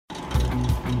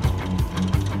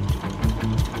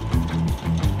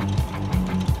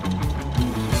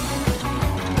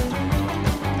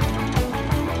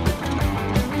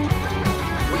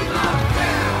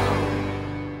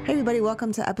everybody.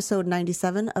 Welcome to episode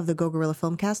 97 of the Go Gorilla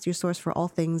Filmcast, your source for all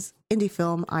things indie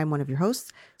film. I'm one of your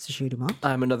hosts, Sashir Dumont.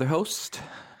 I'm another host,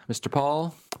 Mr.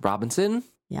 Paul Robinson.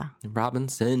 Yeah.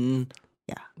 Robinson.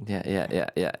 Yeah.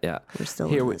 We're still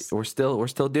here. in this. We're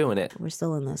still doing it. We're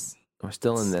still in this. We're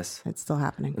still in this. It's still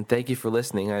happening. And thank you for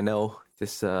listening. I know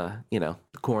this, the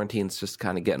quarantine's just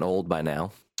kind of getting old by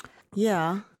now.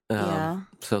 Yeah.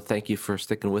 So thank you for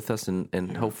sticking with us,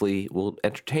 and hopefully we'll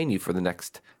entertain you for the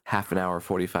next half an hour,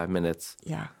 45 minutes.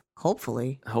 Yeah.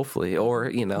 Hopefully. Or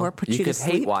put you you to could hate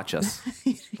sleep. watch us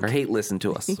or hate listen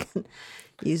to us. You can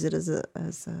use it as a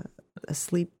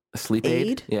sleep A sleep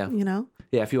aid. Yeah. Yeah.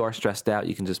 If you are stressed out,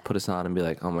 you can just put us on and be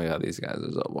like, oh my God, these guys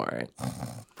are so boring.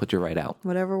 Put you right out.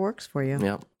 Whatever works for you.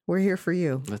 Yeah. We're here for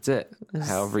you. That's it.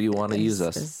 However you want to use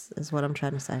us. Is what I'm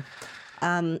trying to say.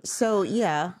 We're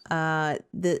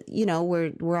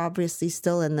obviously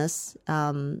still in this.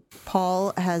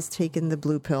 Paul has taken the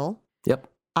blue pill. Yep.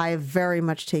 I have very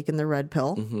much taken the red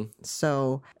pill. Mm-hmm.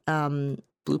 So,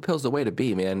 blue pill's the way to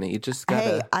be, man. You just gotta.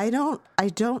 hey, I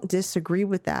don't disagree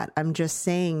with that. I'm just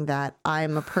saying that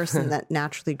I'm a person that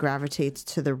naturally gravitates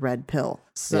to the red pill.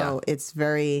 So it's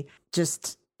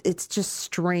just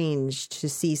strange to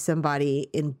see somebody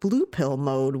in blue pill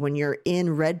mode when you're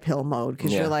in red pill mode,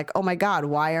 because you're like, oh my God,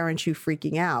 why aren't you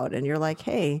freaking out? And you're like,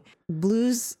 hey,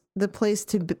 blue's the place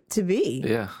to be.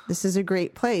 Yeah. This is a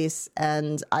great place.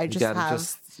 And I just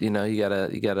you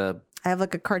gotta. I have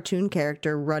like a cartoon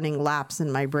character running laps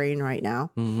in my brain right now.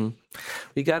 Mm-hmm.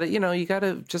 You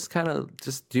gotta just kind of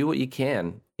just do what you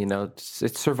can.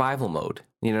 It's survival mode.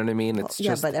 You know what I mean? It's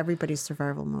but everybody's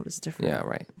survival mode is different. Yeah,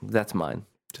 right. That's mine.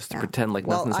 Just to pretend like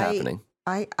nothing's happening.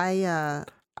 I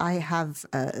have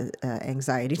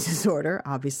anxiety disorder,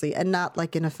 obviously, and not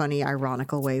like in a funny,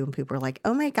 ironical way when people are like,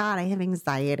 "Oh my God, I have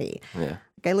anxiety." Yeah,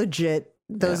 like, I legit.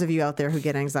 Those of you out there who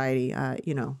get anxiety,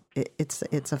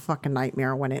 it's a fucking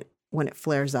nightmare when it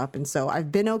flares up. And so I've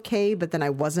been okay, but then I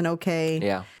wasn't okay.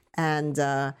 Yeah, and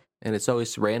it's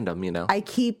always random,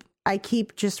 I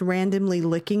keep just randomly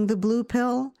licking the blue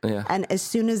pill. Yeah. And as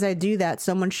soon as I do that,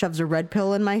 someone shoves a red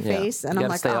pill in my face. And I'm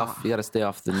like, you got to stay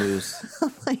off the news.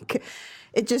 like,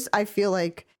 I feel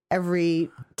like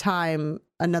every time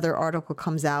another article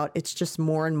comes out, it's just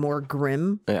more and more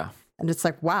grim. Yeah. And it's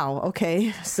like, wow,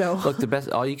 okay. So look,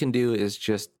 all you can do is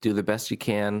just do the best you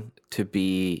can to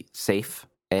be safe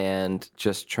and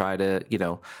just try to,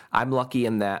 I'm lucky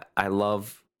in that I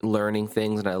love learning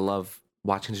things and I love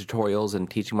watching tutorials and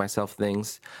teaching myself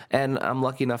things. And I'm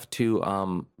lucky enough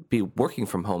to be working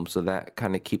from home, so that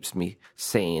kind of keeps me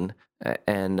sane.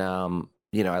 And,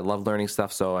 I love learning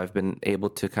stuff, so I've been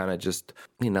able to kind of just,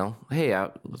 hey,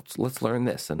 let's learn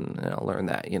this and I'll learn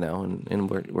that, and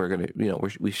we're going to,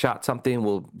 we shot something,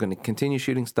 we're going to continue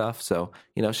shooting stuff. So,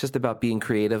 it's just about being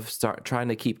creative, start trying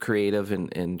to keep creative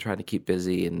and trying to keep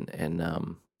busy and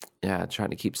trying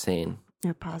to keep sane.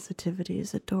 Your positivity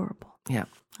is adorable. Yeah.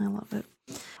 I love it.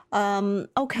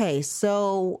 Okay,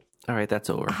 so all right, that's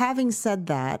over. Having said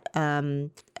that,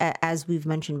 as we've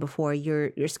mentioned before,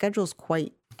 your schedule's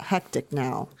quite hectic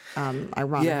now,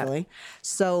 ironically. Yeah.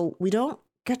 So we don't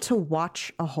get to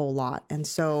watch a whole lot. And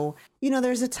so,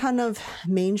 there's a ton of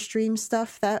mainstream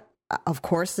stuff that of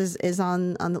course is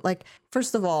on like,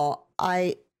 first of all,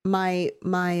 my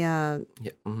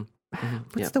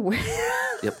what's the word?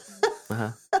 Yep.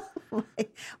 Uh-huh.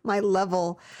 my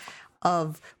level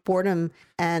of boredom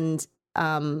and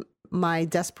my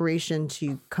desperation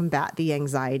to combat the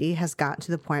anxiety has gotten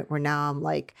to the point where now I'm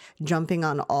like jumping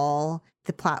on all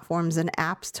the platforms and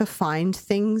apps to find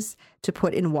things to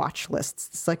put in watch lists.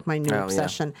 It's like my new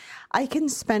obsession. Yeah. I can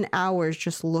spend hours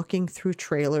just looking through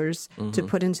trailers to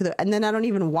put into and then I don't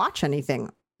even watch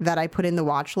anything that I put in the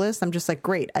watch list. I'm just like,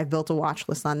 great, I built a watch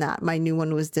list on that. My new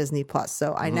one was Disney Plus.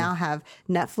 So I now have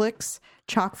Netflix,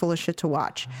 chock full of shit to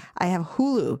watch. I have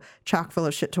Hulu, chock full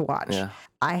of shit to watch. Yeah.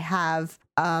 I have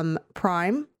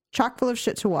Prime, chock full of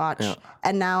shit to watch. Yeah.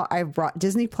 And now I've brought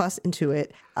Disney Plus into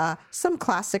it. Some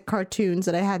classic cartoons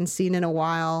that I hadn't seen in a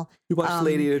while. You watched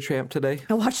Lady and the Tramp today?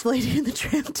 I watched Lady and the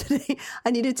Tramp today. I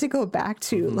needed to go back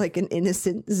to like an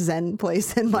innocent Zen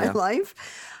place in my life.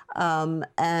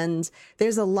 And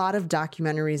there's a lot of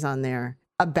documentaries on there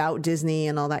about Disney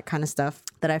and all that kind of stuff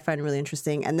that I find really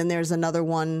interesting. And then there's another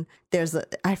one,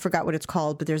 I forgot what it's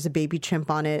called, but there's a baby chimp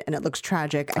on it and it looks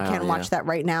tragic. I can't watch that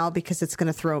right now because it's going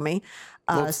to throw me.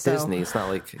 Well, it's Disney. It's not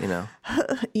like,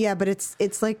 Yeah, but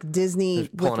it's like Disney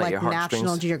with like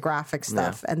National Geographic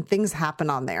stuff and things happen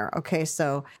on there. Okay.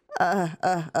 So,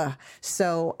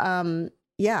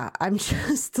 yeah, I'm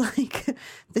just like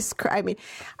this. I mean,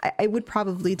 it would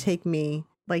probably take me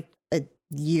like a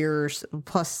year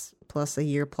plus a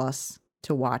year plus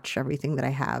to watch everything that I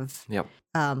have. Yep.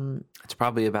 It's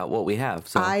probably about what we have.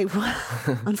 So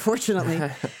Unfortunately,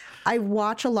 I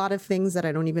watch a lot of things that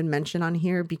I don't even mention on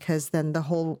here because then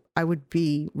I would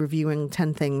be reviewing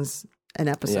 10 things an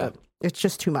episode. Yeah. It's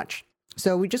just too much.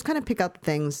 So we just kind of pick out the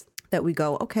things that we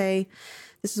go, okay,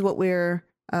 this is what we're,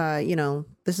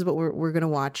 this is what we're going to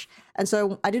watch. And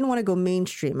so I didn't want to go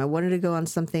mainstream. I wanted to go on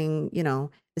something,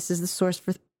 this is the source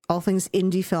for all things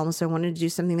indie films. So I wanted to do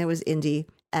something that was indie.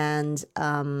 And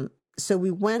so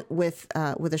we went with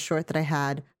a short that I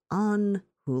had on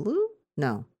Hulu.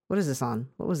 No, what is this on?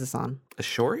 What was this on? A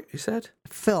short, you said?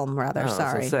 Film, rather. Sorry.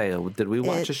 I was gonna say, did we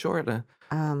watch a short?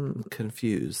 I'm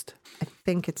confused. I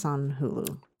think it's on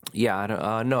Hulu. Yeah, I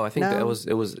don't. No, I think that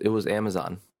it was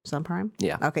Amazon. Sun Prime?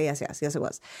 Yeah. Okay. Yes, it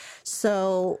was.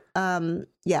 So,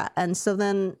 yeah, and so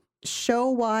then show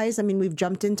wise, I mean, we've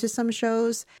jumped into some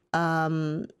shows.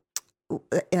 In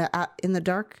the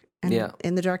Dark. And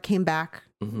In the Dark came back.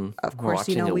 Mm-hmm. Of course,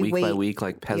 watching it we week wait by week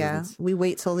like peasants. Yeah, we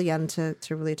wait till the end to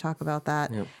really talk about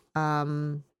that. Yep.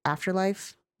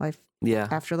 Afterlife, Yeah.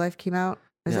 Afterlife came out.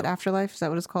 Is it Afterlife? Is that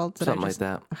what it's called? Something like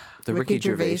that. The Ricky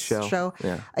Gervais show.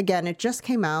 Yeah. Again, it just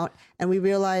came out, and we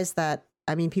realized that,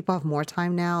 I mean, people have more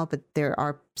time now, but there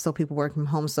are still people working from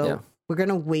home. So we're going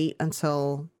to wait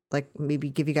until, like, maybe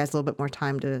give you guys a little bit more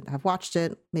time to have watched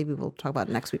it. Maybe we'll talk about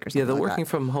it next week or something. Yeah, the like working that.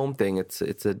 from home thing, it's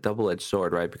a double-edged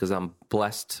sword, right? Because I'm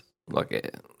blessed. Look,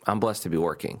 I'm blessed to be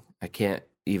working. I can't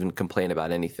even complain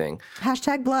about anything.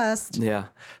 Hashtag blessed. Yeah.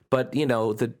 But,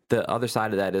 the other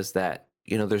side of that is that,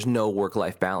 there's no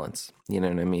work-life balance. You know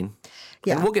what I mean?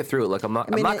 Yeah. And we'll get through it. Like, I'm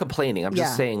not complaining. I'm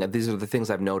just saying that these are the things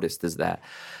I've noticed is that,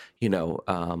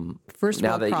 first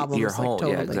now world that problems, you're like, home.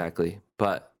 totally. Yeah, exactly.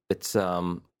 But it's, we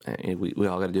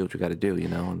all got to do what we got to do,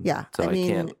 And yeah. so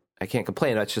I can't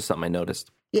complain. That's just something I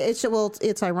noticed. Yeah,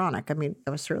 it's ironic. I mean,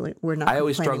 we're not. I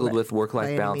always struggled with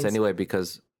work-life balance means. anyway,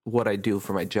 because what I do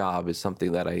for my job is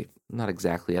something that I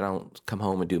don't come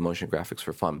home and do motion graphics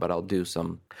for fun, but I'll do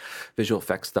some visual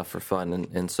effects stuff for fun.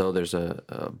 And so there's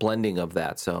a blending of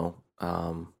that. So,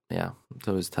 it's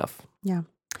always tough. Yeah.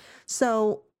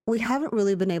 So we haven't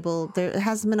really been able, there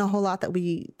hasn't been a whole lot that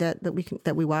we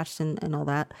watched and all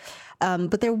that.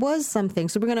 But there was something.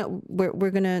 So we're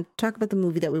going to talk about the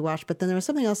movie that we watched, but then there was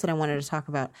something else that I wanted to talk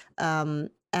about. And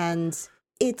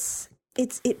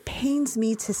it pains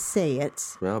me to say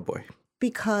it. Oh boy.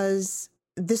 Because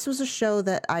this was a show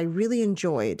that I really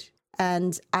enjoyed,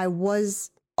 and I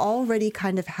was already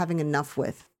kind of having enough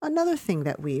with. Another thing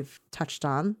that we've touched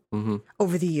on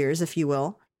over the years, if you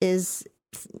will, is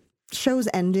shows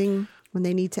ending when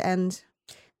they need to end.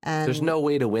 And there's no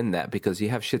way to win that, because you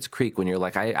have Schitt's Creek when you're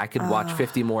like, I could watch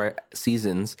 50 more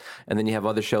seasons, and then you have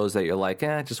other shows that you're like,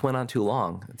 it just went on too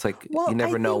long. It's like, you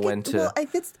never know when to. Well,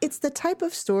 it's the type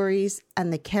of stories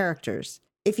and the characters.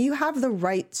 If you have the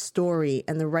right story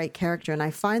and the right character, and I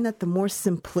find that the more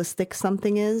simplistic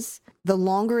something is, the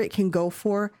longer it can go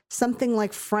for. Something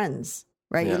like Friends,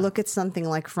 right? Yeah. You look at something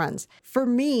like Friends. For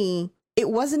me,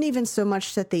 it wasn't even so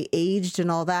much that they aged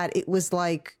and all that. It was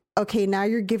like, okay, now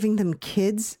you're giving them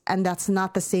kids, and that's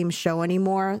not the same show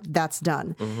anymore. That's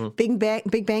done. Mm-hmm.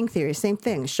 Big Bang Theory, same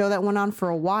thing. Show that went on for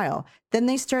a while. Then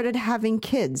they started having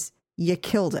kids. You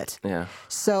killed it. Yeah.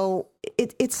 So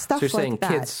it's stuff like that. So you're saying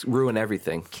kids ruin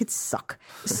everything. Kids suck.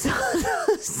 So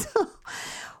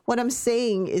what I'm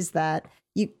saying is that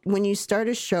when you start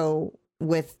a show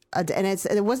with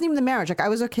it wasn't even the marriage. Like, I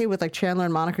was okay with like Chandler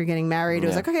and Monica getting married. It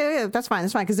was like, okay, yeah, that's fine,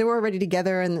 because they were already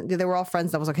together and they were all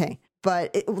friends. That was okay.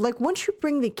 But like, once you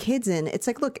bring the kids in, it's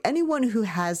like, look, anyone who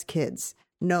has kids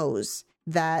knows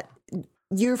that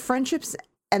your friendships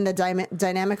and the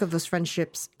dynamic of those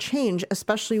friendships change,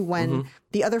 especially when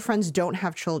the other friends don't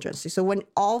have children. So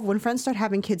when friends start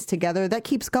having kids together, that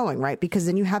keeps going, right? Because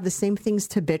then you have the same things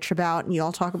to bitch about, and you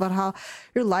all talk about how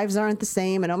your lives aren't the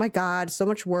same, and oh my God, so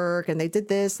much work, and they did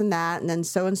this and that, and then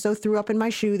so and so threw up in my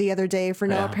shoe the other day for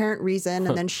no apparent reason,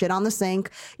 and then shit on the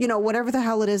sink. Whatever the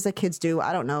hell it is that kids do,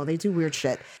 I don't know. They do weird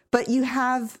shit, but you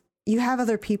have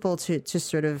other people to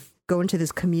sort of go into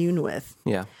this commune with.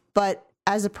 Yeah, but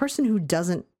as a person who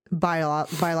doesn't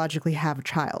biologically have a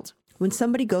child, when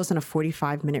somebody goes on a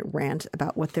 45-minute rant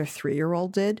about what their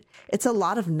 3-year-old did, it's a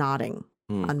lot of nodding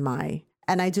on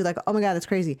and I do like, oh my God, that's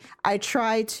crazy. I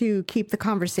try to keep the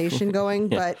conversation going,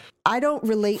 but I don't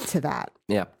relate to that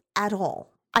at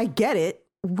all. I get it,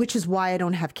 which is why I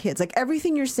don't have kids. Like,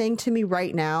 everything you're saying to me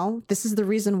right now, this is the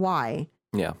reason why.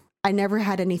 Yeah. I never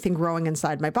had anything growing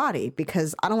inside my body,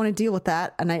 because I don't want to deal with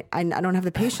that. And I don't have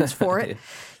the patience for it.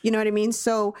 You know what I mean?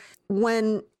 So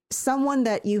when someone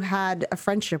that you had a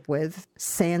friendship with,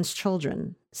 sans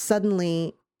children,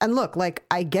 suddenly And look, like,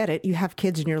 I get it. You have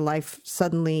kids and your life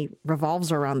suddenly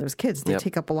revolves around those kids. They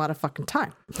take up a lot of fucking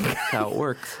time. That's how it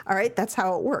works. All right. That's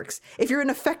how it works. If you're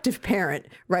an effective parent,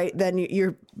 right, then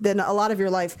then a lot of your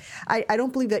life, I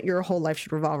don't believe that your whole life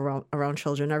should revolve around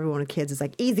children. Everyone with kids is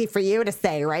like easy for you to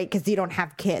say, right? Because you don't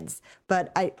have kids.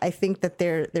 But I think that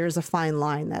there's a fine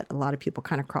line that a lot of people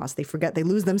kind of cross. They forget, they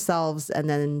lose themselves, and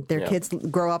then their kids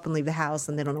grow up and leave the house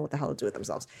and they don't know what the hell to do with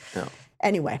themselves. Yeah.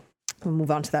 Anyway. We'll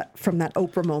move on to that from that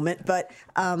Oprah moment. But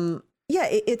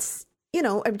it's, you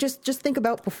know, just think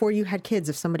about before you had kids.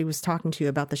 If somebody was talking to you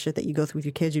about the shit that you go through with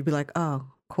your kids, you'd be like, oh,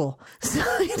 cool. So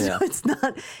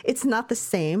it's not the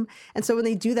same. And so when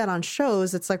they do that on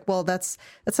shows, it's like, well, that's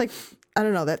like, I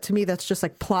don't know, that to me, that's just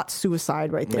like plot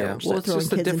suicide right there. Yeah. Well, it's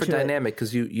just a different dynamic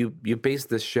because you base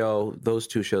this show, those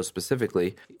two shows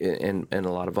specifically, and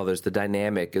a lot of others, the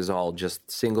dynamic is all just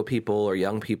single people or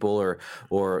young people or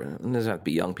it doesn't have to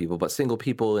be young people, but single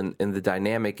people, and the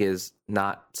dynamic is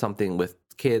not something with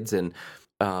kids, and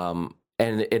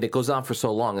it goes on for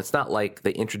so long. It's not like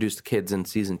they introduced the kids in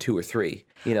season 2 or 3.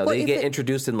 You know, they get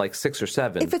introduced in like 6 or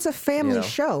 7. If it's a family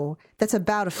show that's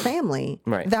about a family,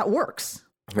 that works.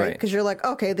 Right, because you're like,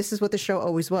 okay, this is what the show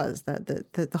always was.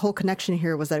 The whole connection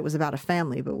here was that it was about a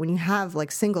family. But when you have like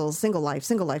single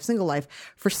life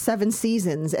for 7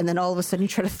 seasons, and then all of a sudden you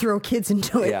try to throw kids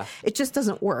into it, it just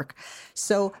doesn't work.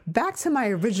 So back to my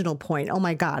original point. Oh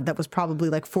my God, that was probably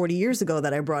like 40 years ago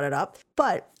that I brought it up.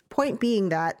 But point being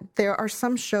that there are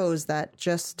some shows that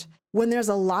just, when there's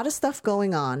a lot of stuff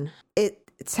going on, it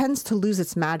tends to lose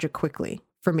its magic quickly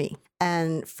for me.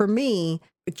 And for me,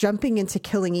 jumping into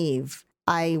Killing Eve,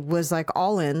 I was like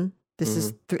all in. This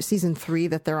is season 3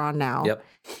 that they're on now. Yep.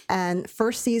 And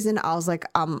first season, I was like,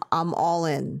 I'm all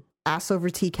in. Ass over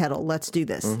tea kettle. Let's do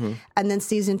this. And then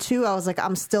season 2, I was like,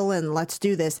 I'm still in. Let's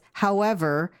do this.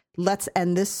 However, let's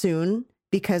end this soon,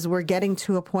 because we're getting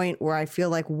to a point where I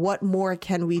feel like, what more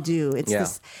can we do?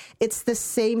 It's the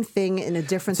same thing in a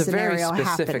different scenario happening.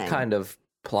 It's a very specific kind of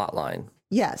plot line.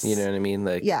 Yes. You know what I mean?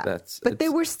 Like, but they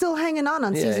were still hanging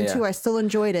on season 2. I still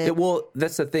enjoyed it. Well,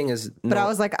 that's the thing is... But I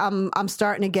was like, I'm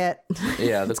starting to get...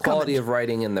 Yeah, the quality of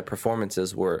writing and the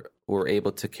performances were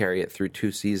able to carry it through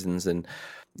 2 seasons. And,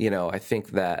 you know, I think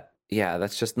that,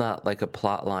 that's just not like a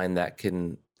plot line that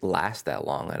can last that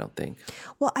long, I don't think.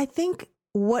 Well, I think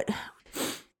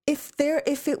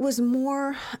if it was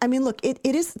more... I mean, look, it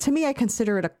is... To me, I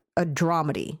consider it a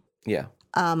dramedy. Yeah.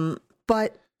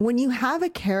 But... when you have a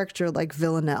character like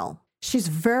Villanelle, she's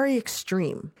very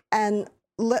extreme. And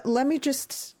let me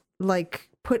just like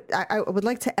I would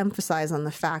like to emphasize on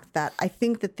the fact that I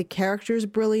think that the character is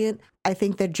brilliant. I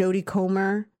think that Jodie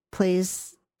Comer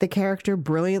plays the character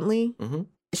brilliantly.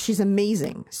 She's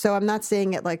amazing. So I'm not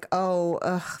saying it like,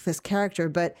 this character,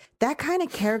 but that kind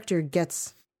of character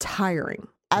gets tiring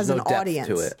as an audience.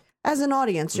 To it. As an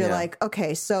audience, you're like,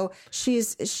 okay, so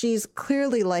she's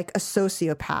clearly like a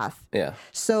sociopath. Yeah.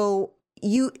 So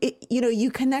you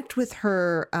connect with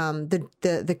her,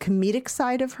 the comedic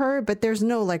side of her, but there's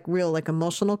no like real like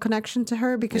emotional connection to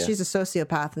her because she's a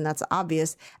sociopath, and that's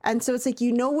obvious. And so it's like,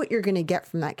 you know what you're going to get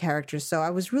from that character. So I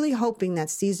was really hoping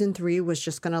that season 3 was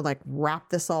just going to like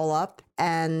wrap this all up,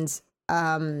 and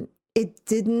it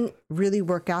didn't really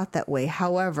work out that way.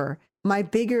 However, my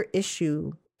bigger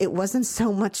issue, it wasn't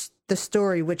so much the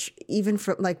story, which even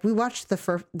from like, we watched the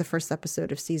first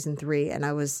episode of season 3, and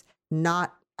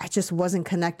I just wasn't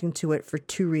connecting to it for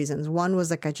 2 reasons. One was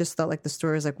like, I just felt like the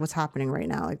story was like, what's happening right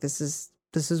now? Like, this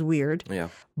is weird. Yeah.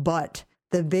 But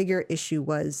the bigger issue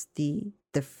was the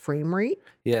frame rate.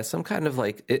 Yeah. Some kind of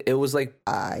like, it was like,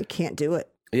 I can't do it.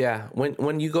 Yeah,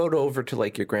 when you go over to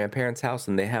like your grandparents' house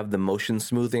and they have the motion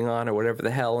smoothing on or whatever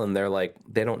the hell, and they're like,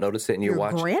 they don't notice it, and you're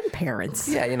watching. Grandparents?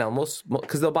 Yeah, you know, most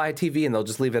because they'll buy a TV and they'll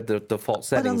just leave it at the default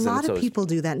settings. But a lot of people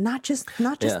do that, not just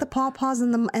the pawpaws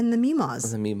and the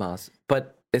mimas. The mimas,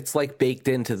 but it's like baked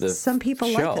into the some people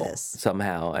show like this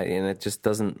somehow, and it just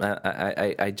doesn't.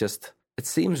 I just it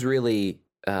seems really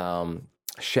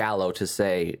shallow to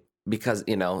say. Because,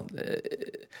 you know,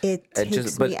 it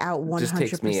takes me out 100%. Just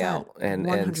takes me out,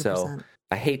 and so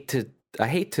I hate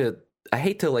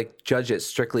to like judge it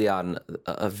strictly on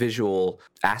a visual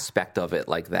aspect of it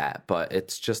like that, but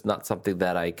it's just not something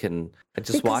that I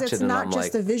just watch it and I'm like, it's not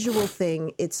just a visual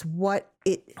thing. It's what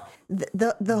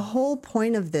the whole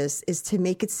point of this is to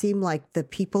make it seem like the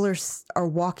people are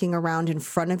walking around in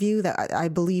front of you. That I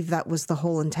believe that was the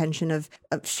whole intention of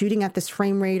shooting at this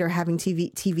frame rate or having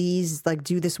TVs like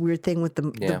do this weird thing with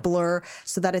the blur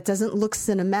so that it doesn't look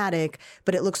cinematic,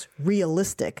 but it looks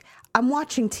realistic. I'm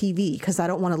watching TV because I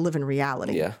don't want to live in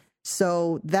reality. Yeah.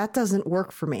 So that doesn't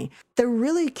work for me. The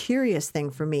really curious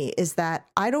thing for me is that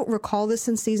I don't recall this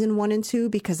in season 1 and 2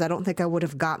 because I don't think I would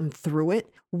have gotten through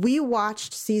it. We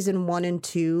watched season 1 and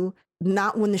 2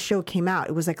 not when the show came out.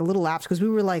 It was like a little lapse because we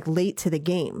were like late to the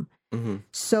game. Mm-hmm.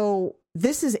 So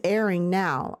this is airing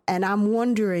now, and I'm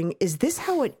wondering, is this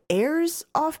how it airs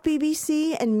off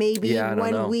BBC? And maybe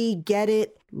when we get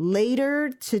it later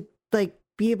to like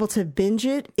be able to binge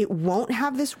it, it won't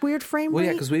have this weird frame rate? Well,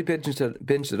 yeah, because we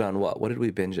binged it on what? What did we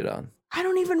binge it on? I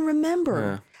don't even remember.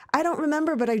 Yeah. I don't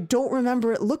remember, but I don't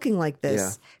remember it looking like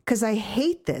this because I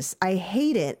hate this. I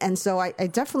hate it. And so I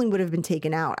definitely would have been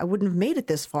taken out. I wouldn't have made it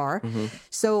this far. Mm-hmm.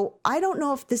 So I don't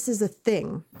know if this is a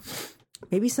thing.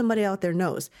 Maybe somebody out there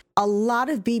knows. A lot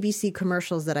of BBC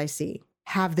commercials that I see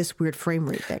have this weird frame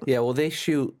rate thing. Yeah, well, they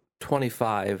shoot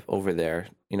 25 over there.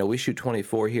 You know, we shoot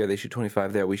 24 here. They shoot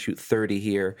 25 there. We shoot 30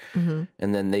 here. Mm-hmm.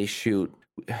 And then they shoot,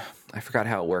 I forgot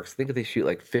how it works. I think they shoot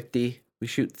like 50. We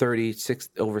shoot 30,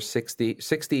 over 60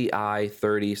 I,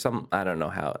 30, I don't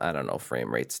know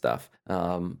frame rate stuff.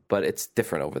 But it's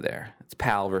different over there. It's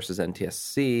PAL versus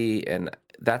NTSC, and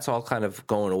that's all kind of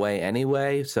going away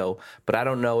anyway. So, but I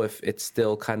don't know if it's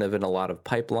still kind of in a lot of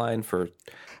pipeline for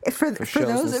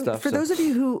shows and stuff. For those of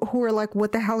you who are like,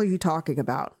 what the hell are you talking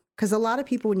about? Because a lot of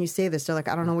people, when you say this, they're like,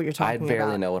 I don't know what you're talking about. I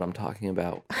barely know what I'm talking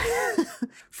about.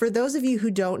 For those of you who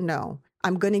don't know,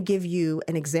 I'm going to give you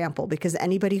an example because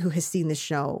anybody who has seen this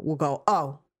show will go,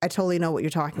 oh, I totally know what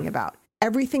you're talking about.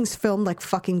 Everything's filmed like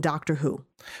fucking Doctor Who.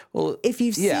 Well, if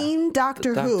you've seen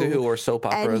Doctor Who or soap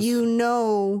operas, and you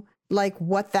know like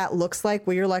what that looks like,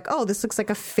 where you're like, oh, this looks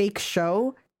like a fake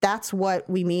show. That's what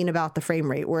we mean about the frame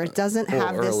rate, where it doesn't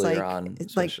have this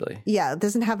it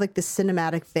doesn't have like this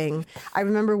cinematic thing. I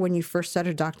remember when you first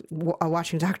started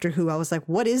watching Doctor Who, I was like,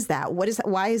 what is that? What is that?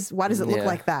 Why does it look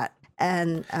like that?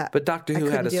 And but Doctor Who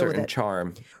had a certain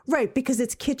charm, right? Because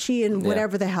it's kitschy and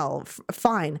whatever the hell,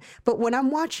 fine. But when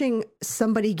I'm watching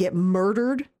somebody get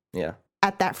murdered,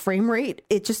 at that frame rate,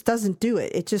 it just doesn't do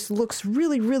it. It just looks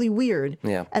really, really weird.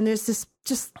 Yeah, and there's this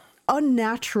just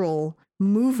unnatural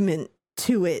movement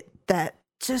to it that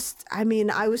just, I mean,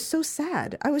 I was so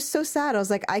sad. I was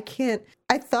like, I can't.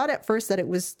 I thought at first that it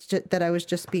was that I was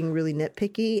just being really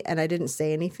nitpicky and I didn't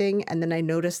say anything. And then I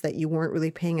noticed that you weren't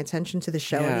really paying attention to the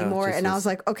show anymore. And I was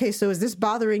like, okay, so is this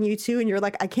bothering you too? And you're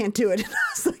like, I can't do it. And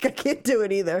I was like, I can't do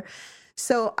it either.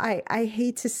 So I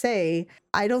hate to say,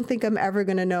 I don't think I'm ever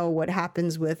going to know what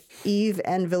happens with Eve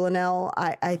and Villanelle.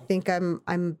 I think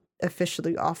I'm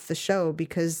officially off the show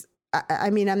because I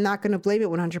mean, I'm not going to blame it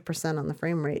 100% on the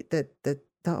frame rate.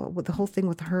 The whole thing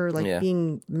with her, like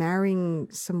marrying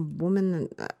some woman,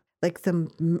 like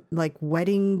the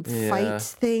wedding fight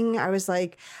thing. I was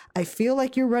like, I feel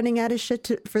like you're running out of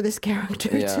shit for this character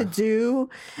to do.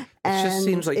 And it just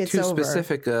seems like too over.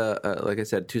 Specific. Like I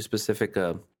said, too specific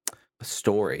a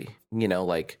story. You know,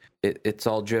 like it's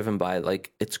all driven by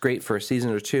like it's great for a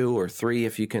season or 2 or 3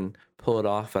 if you can pull it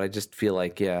off. But I just feel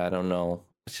like I don't know.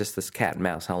 It's just this cat and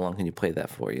mouse. How long can you play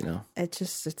that for, you know?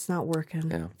 It's not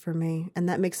working for me. And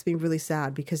that makes me really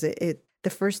sad because the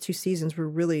first 2 seasons were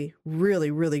really, really,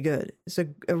 really good. It's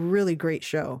a really great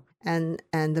show. And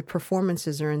the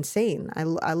performances are insane.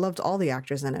 I loved all the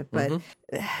actors in it, but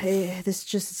this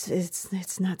just,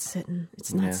 it's not sitting.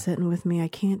 It's not sitting with me. I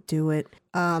can't do it.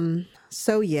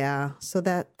 So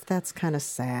that's kind of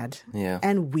sad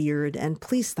and weird. And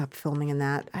please stop filming in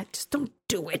that. I just don't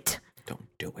do it. Don't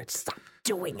do it. Stop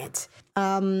doing it.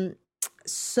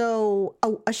 So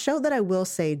a show that I will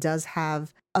say does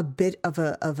have a bit of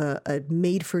a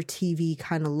made for TV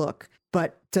kind of look,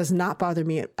 but does not bother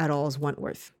me at all is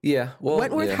Wentworth. Yeah. Well,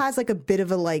 Wentworth has like a bit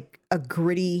of a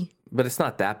gritty. But it's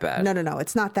not that bad. No,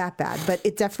 it's not that bad. But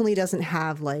it definitely doesn't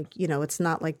have like, it's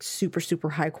not like super, super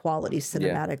high quality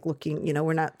cinematic looking,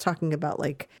 we're not talking about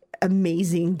like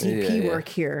amazing DP work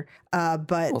here.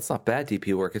 But it's not bad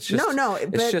DP work. It's just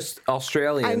it's just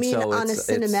Australian. I mean, so on a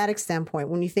cinematic standpoint,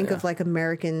 when you think of like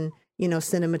American,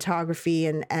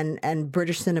 cinematography and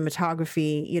British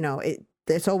cinematography,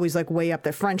 it's always like way up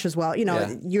there. French as well.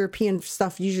 European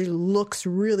stuff usually looks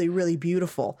really, really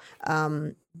beautiful.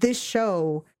 This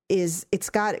show it's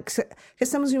got, because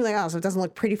someone's gonna be like, oh, so it doesn't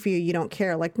look pretty for you, you don't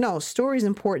care. Like, no, story's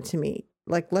important to me.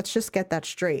 Like, let's just get that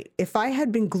straight. If I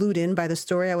had been glued in by the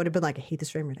story, I would have been like, I hate this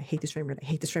frame rate, I hate this frame rate, I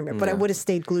hate this frame rate. But I would have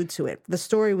stayed glued to it. The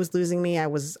story was losing me. I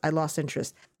lost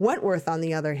interest. Wentworth, on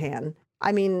the other hand,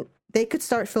 I mean, they could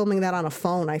start filming that on a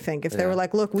phone, I think. If they were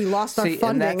like, look, we lost our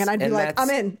funding, and I'd be like, I'm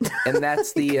in. And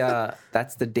that's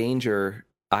the danger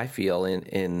I feel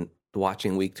in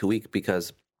watching week to week,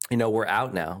 because we're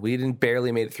out now. We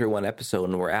barely made it through one episode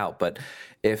and we're out. But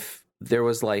if there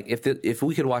was like, if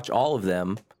we could watch all of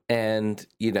them and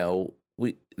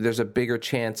there's a bigger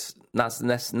chance. Not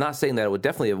saying that it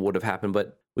would have happened,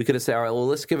 but we could have said, all right, well,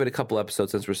 let's give it a couple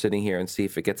episodes since we're sitting here and see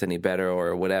if it gets any better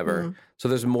or whatever. So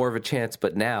there's more of a chance,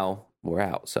 but now we're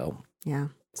out. So yeah,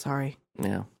 sorry.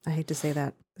 Yeah, I hate to say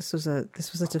that. This was a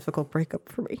difficult breakup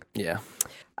for me. Yeah.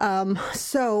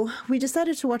 So we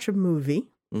decided to watch a movie,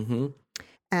 and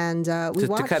we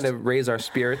watched to kind of raise our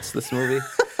spirits. This movie.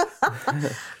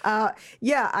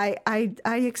 Yeah,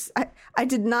 I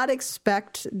did not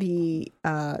expect the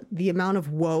amount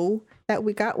of woe that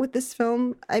we got with this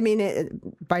film. I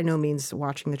mean, by no means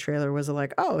watching the trailer was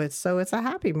like, oh, it's a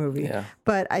happy movie. Yeah.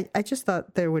 But I just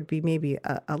thought there would be maybe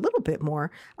a little bit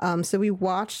more. So we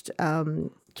watched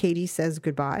Katie Says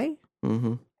Goodbye,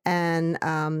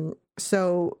 and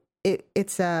so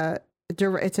it's a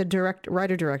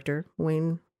writer-director,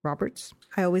 Wayne Roberts.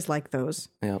 I always like those.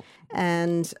 Yeah.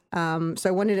 And so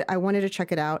I wanted to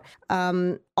check it out.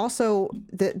 Also,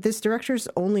 this director's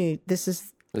this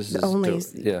is the only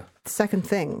second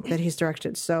thing that he's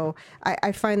directed. So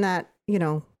I find that,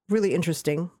 really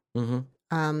interesting.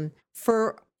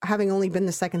 For having only been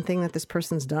the second thing that this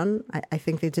person's done, I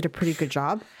think they did a pretty good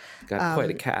job. Got quite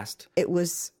a cast. It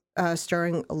was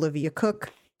starring Olivia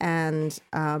Cooke and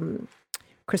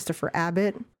Christopher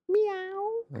Abbott.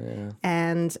 Yeah.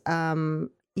 And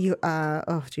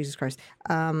oh Jesus Christ,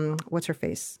 what's her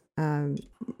face?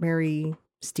 Mary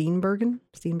Steenburgen.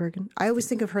 I always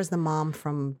think of her as the mom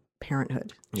from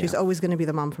Parenthood. She's always going to be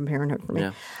the mom from Parenthood for me.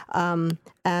 Yeah.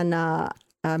 And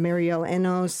Marielle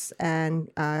Enos and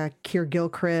Keir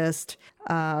Gilchrist,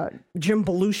 Jim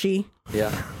Belushi.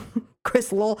 Yeah.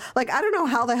 Chris Lowell. Like, I don't know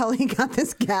how the hell he got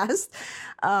this cast.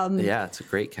 Yeah, it's a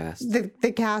great cast.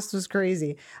 The cast was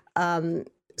crazy.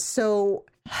 So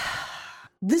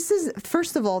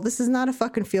first of all, this is not a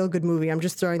fucking feel-good movie. I'm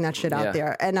just throwing that shit out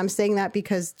there. And I'm saying that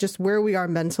because just where we are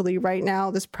mentally right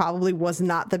now, this probably was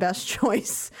not the best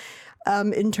choice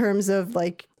in terms of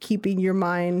like keeping your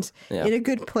mind in a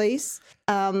good place.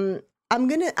 I'm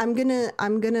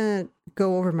gonna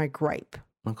go over my gripe.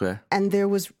 Okay. And there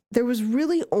was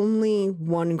really only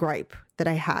one gripe that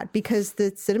I had, because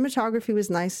the cinematography was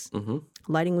nice.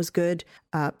 Lighting was good.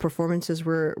 Performances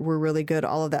were really good.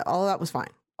 All of that was fine.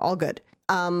 All good.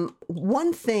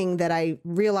 One thing that I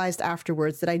realized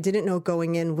afterwards that I didn't know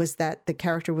going in was that the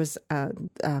character was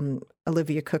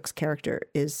Olivia Cooke's character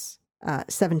is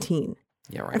 17.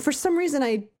 Yeah, right. And for some reason,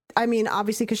 I mean,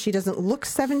 obviously, because she doesn't look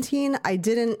 17, I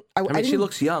mean, she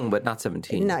looks young, but not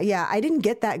 17. No, yeah, I didn't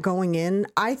get that going in.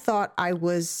 I thought I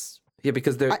was... Yeah,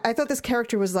 because I thought this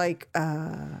character was like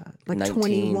 19,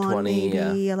 21, 20,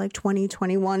 maybe, like 20,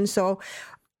 21. So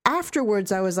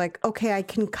afterwards, I was like, okay, I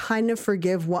can kind of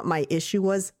forgive what my issue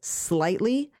was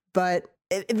slightly, but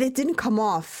it didn't come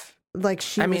off like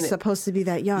she was supposed to be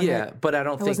that young. Yeah, but I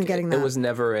wasn't getting that. It was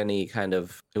never any kind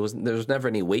of... there was never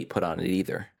any weight put on it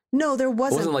either. No, there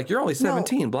wasn't. It wasn't like, you're only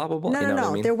 17, blah, blah, blah. No, you know no, what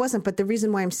I mean? There wasn't. But the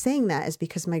reason why I'm saying that is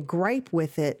because my gripe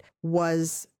with it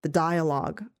was the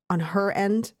dialogue on her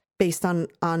end, based on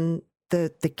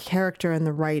the character and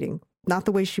the writing, not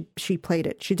the way she played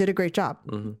it. She did a great job.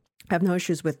 I have no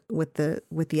issues with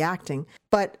the acting,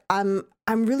 but I'm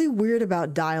really weird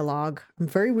about dialogue. I'm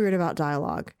very weird about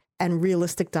dialogue and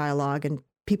realistic dialogue and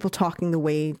people talking the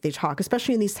way they talk,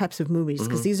 especially in these types of movies,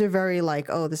 because these are very like,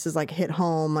 oh, this is like hit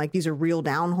home, like these are real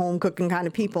down home cooking kind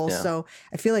of people. Yeah. So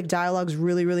I feel like dialogue's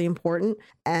really, really important.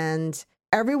 And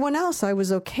everyone else I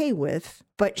was okay with,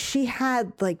 but she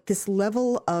had like this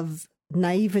level of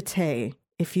naivete,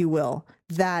 if you will,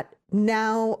 that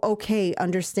now, okay,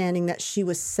 understanding that she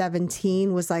was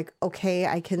 17 was like, okay,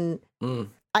 I can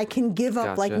give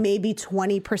up like maybe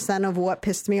 20% of what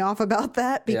pissed me off about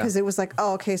that, because it was like,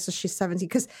 oh, okay, so she's 17.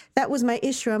 Because that was my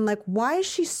issue. I'm like, why is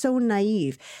she so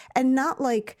naive? And not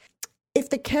like, if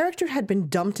the character had been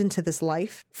dumped into this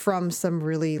life from some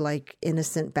really like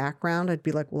innocent background, I'd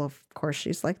be like, well, of course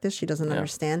she's like this. She doesn't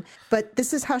understand. But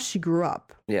this is how she grew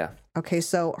up. Yeah. Okay,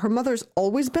 so her mother's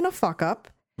always been a fuck up.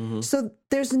 So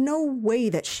there's no way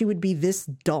that she would be this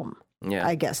dumb. Yeah.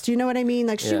 I guess. Do you know what I mean?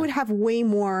 Like she would have way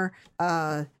more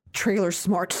trailer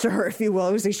smarts to her, if you will.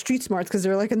 It was like street smarts, because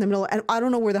they're like in the middle. And I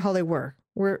don't know where the hell they were.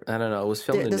 I don't know. It was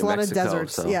filmed in New Mexico. There's a lot of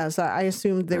deserts. So. Yeah, so I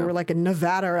assumed they were like in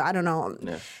Nevada. Or I don't know.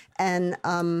 Yeah. And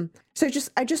so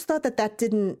I just thought that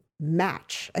didn't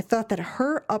match. I thought that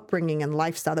her upbringing and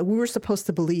lifestyle that we were supposed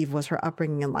to believe was her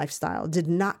upbringing and lifestyle did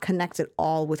not connect at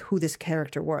all with who this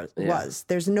character was.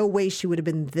 There's no way she would have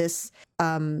been this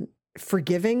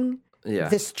forgiving,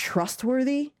 this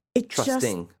trustworthy.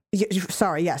 Trusting.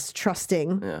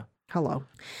 Trusting. Yeah. Hello.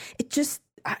 It just,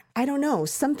 I don't know.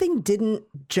 Something didn't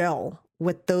gel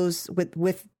with those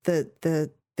with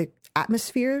the the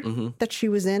atmosphere that she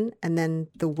was in, and then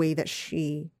the way that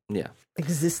she Yeah.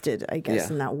 existed, I guess,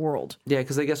 Yeah. in that world. Yeah,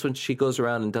 because I guess when she goes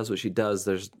around and does what she does,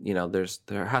 there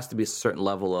has to be a certain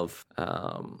level of.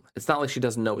 It's not like she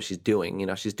doesn't know what she's doing. You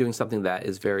know, she's doing something that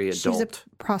is very adult. She's a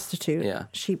prostitute. Yeah.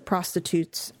 She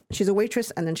prostitutes. She's a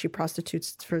waitress, and then she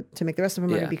prostitutes to make the rest of her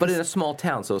money. Yeah, Because, but in a small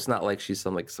town, so it's not like she's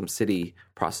some city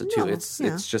prostitute. No, it's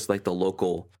yeah. it's just like the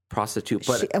local prostitute.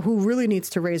 But who really needs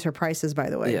to raise her prices, by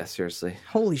the way. yeah, seriously,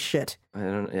 Holy shit. I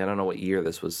don't know what year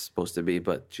this was supposed to be,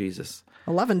 but Jesus,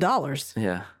 $11.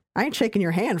 yeah. I ain't shaking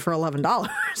your hand for $11.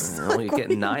 Well, you're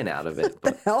getting 9 out of it. What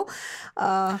the hell?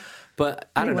 But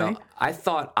I don't Anyway. know. I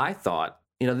thought,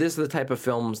 this is the type of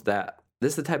films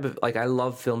like, I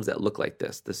love films that look like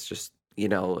this. This just,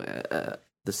 the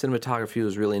cinematography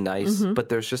was really nice, but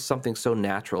there's just something so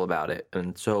natural about it.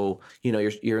 And so,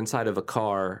 you're inside of a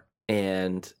car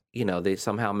and, they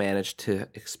somehow managed to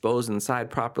expose inside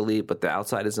properly, but the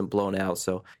outside isn't blown out.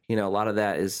 So, a lot of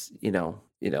that is,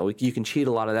 you can cheat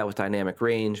a lot of that with dynamic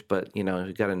range, but, you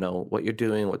got to know what you're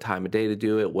doing, what time of day to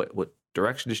do it, what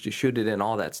direction to shoot it in,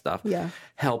 all that stuff. Yeah.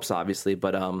 Helps, obviously.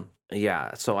 But,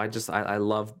 yeah, so I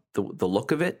love the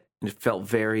look of it. It felt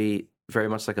very, very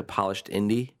much like a polished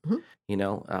indie,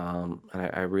 and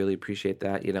I really appreciate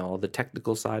that. All the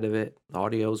technical side of it, the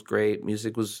audio was great.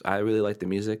 I really liked the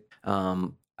music.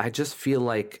 I just feel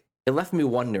like it left me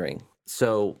wondering.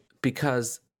 So,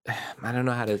 because I don't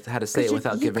know how to say it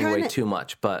without giving away too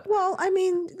much, but Well, I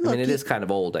mean, look, it is kind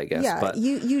of old, I guess. Yeah, but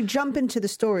you jump into the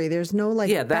story. There's no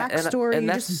backstory. and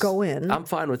you just go in. I'm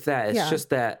fine with that. It's Yeah.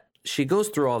 just that she goes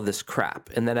through all this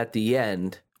crap, and then at the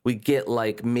end, we get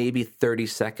like maybe 30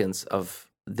 seconds of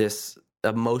this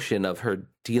emotion of her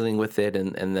dealing with it,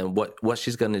 and then what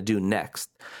she's going to do next.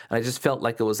 And I just felt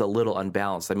like it was a little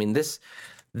unbalanced. I mean, this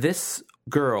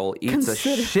girl eats a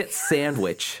shit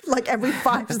sandwich like every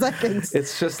 5 seconds.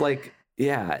 It's just like,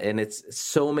 yeah, and it's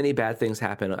so many bad things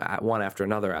happen one after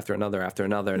another,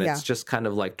 and it's just kind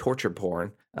of like torture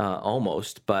porn,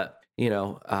 almost. But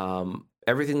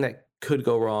everything that could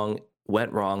go wrong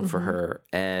went wrong for her,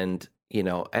 and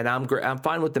and I'm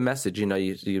fine with the message. You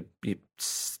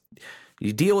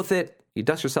deal with it, you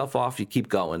dust yourself off, you keep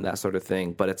going, that sort of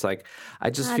thing. But it's like I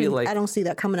don't see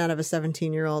that coming out of a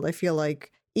 17-year-old. I feel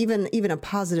like even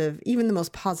the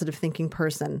most positive thinking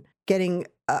person getting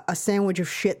a sandwich of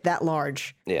shit that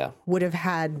large would have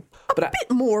had a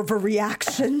bit more of a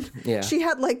reaction. Yeah. She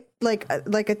had like a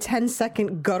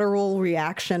 10-second guttural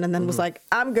reaction and then was like,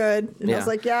 I'm good. And I was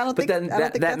like, yeah, I don't think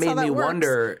that made me works.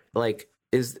 wonder, like,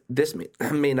 is this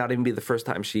may not even be the first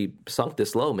time she sunk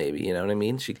this low, maybe, you know what I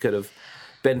mean? She could have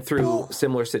been through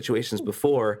similar situations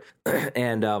before,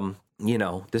 and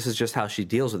this is just how she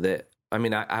deals with it. I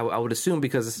mean, I would assume,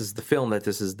 because this is the film, that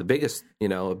this is the biggest,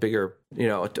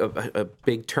 a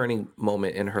big turning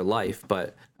moment in her life.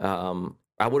 But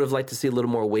I would have liked to see a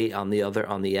little more weight on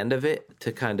the end of it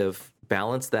to kind of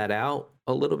balance that out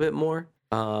a little bit more.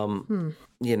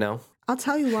 I'll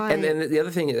tell you why. And the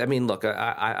other thing is, I mean, look,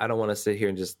 I don't want to sit here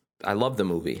and just. I love the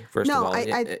movie. First of all,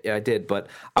 I did, but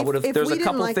I would have. There's a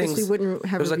couple things.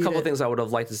 There's a couple things I would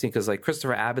have liked to see, because, like,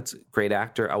 Christopher Abbott's a great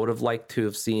actor. I would have liked to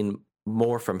have seen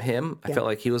more from him. I felt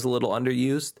like he was a little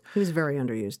underused. He was very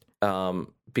underused.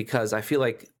 Because I feel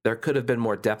like there could have been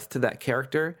more depth to that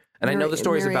character. And I know the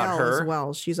story's about her as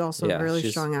well. She's also a really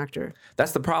strong actor.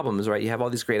 That's the problem, is, right? You have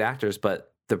all these great actors,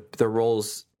 but the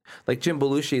roles, like Jim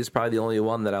Belushi is probably the only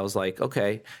one that I was like,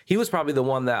 okay. He was probably the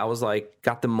one that I was like,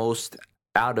 got the most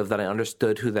out of, that I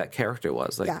understood who that character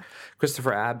was. Like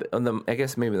Christopher Abbott, and I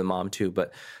guess maybe the mom too,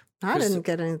 but I didn't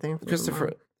get anything from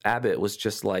Christopher Abbott was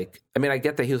just like, I mean, I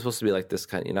get that he was supposed to be like this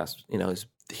kind of,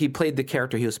 he played the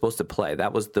character he was supposed to play.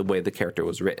 That was the way the character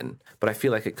was written. But I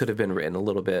feel like it could have been written a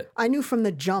little bit. I knew from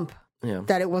the jump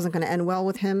that it wasn't going to end well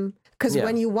with him. Because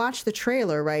when you watch the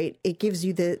trailer, right, it gives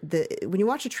you when you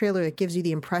watch a trailer, it gives you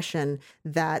the impression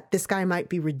that this guy might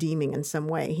be redeeming in some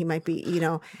way. He might be,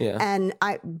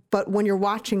 but when you're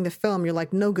watching the film, you're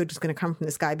like, no good is going to come from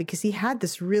this guy, because he had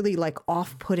this really like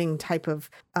off-putting type of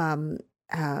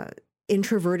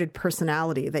introverted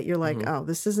personality that you're like, oh,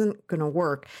 this isn't going to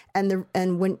work. And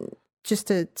when just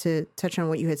to touch on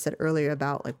what you had said earlier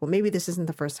about, like, well, maybe this isn't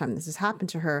the first time this has happened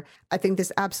to her. I think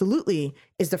this absolutely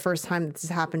is the first time that this has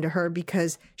happened to her,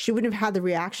 because she wouldn't have had the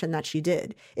reaction that she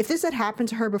did. If this had happened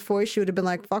to her before, she would have been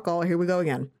like, fuck all, here we go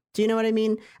again. Do you know what I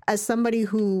mean? As somebody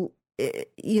who,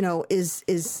 is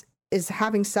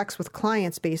having sex with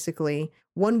clients, basically,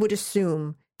 one would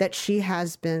assume that she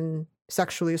has been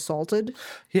sexually assaulted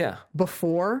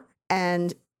before.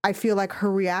 And I feel like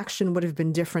her reaction would have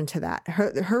been different to that.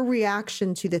 Her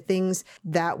reaction to the things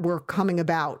that were coming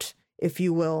about if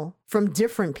you will, from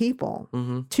different people,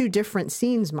 two different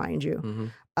scenes, mind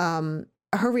you.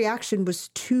 Her reaction was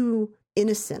too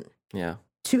innocent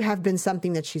to have been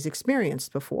something that she's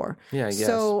experienced before. Yeah, I guess.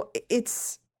 So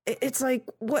it's like,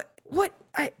 what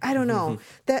I don't know.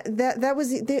 That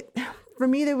was for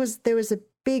me. There was a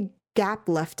big gap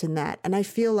left in that, and I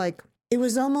feel like it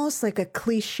was almost like a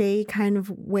cliche kind of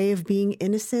way of being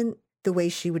innocent. The way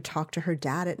she would talk to her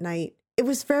dad at night, it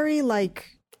was very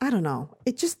like, I don't know.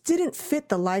 It just didn't fit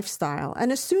the lifestyle.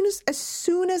 And as soon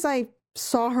as I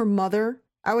saw her mother,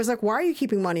 I was like, why are you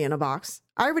keeping money in a box?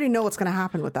 I already know what's going to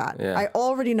happen with that. Yeah. I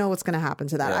already know what's going to happen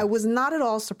to that. Yeah. I was not at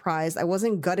all surprised. I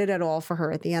wasn't gutted at all for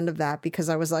her at the end of that, because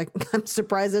I was like, I'm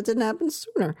surprised it didn't happen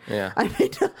sooner. Yeah. I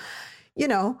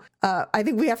mean, I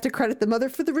think we have to credit the mother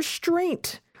for the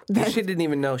restraint. She didn't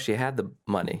even know she had the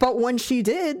money. But when she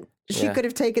did, she Yeah. could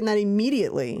have taken that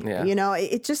immediately. Yeah.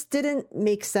 It just didn't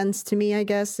make sense to me, I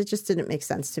guess. It just didn't make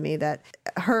sense to me that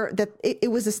it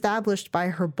was established by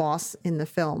her boss in the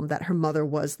film that her mother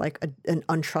was like an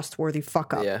untrustworthy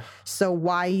fuck up. Yeah. So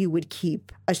why you would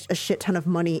keep a shit ton of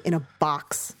money in a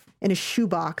box, in a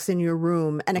shoebox in your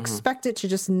room, and expect it to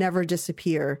just never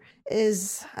disappear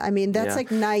that's Yeah.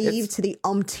 like naive to the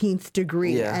umpteenth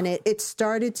degree. Yeah. And it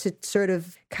started to sort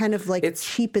of kind of like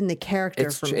cheapen the character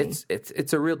for me.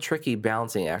 It's a real tricky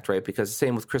balancing act, right? Because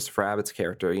same with Christopher Abbott's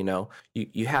character,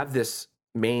 you have this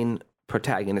main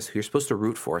protagonist who you're supposed to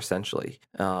root for, essentially,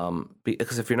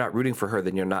 because if you're not rooting for her,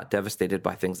 then you're not devastated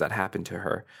by things that happen to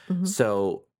her.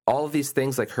 So all of these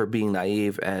things, like her being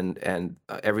naive and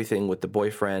everything with the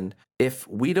boyfriend, if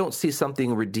we don't see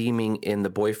something redeeming in the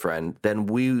boyfriend, then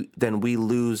we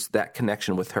lose that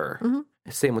connection with her.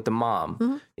 Same with the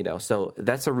mom, so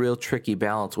that's a real tricky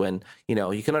balance when,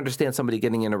 you can understand somebody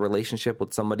getting in a relationship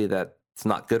with somebody that's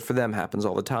not good for them, happens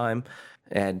all the time.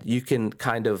 And you can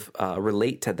kind of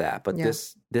relate to that. But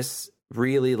this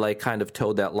really like kind of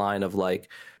towed that line of like,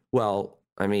 well,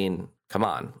 I mean, come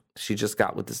on. She just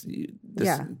got with this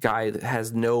guy that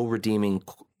has no redeeming,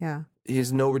 he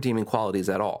has no redeeming qualities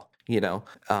at all,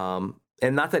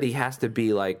 and not that he has to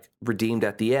be like redeemed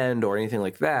at the end or anything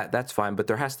like that. That's fine. But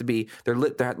there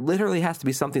literally has to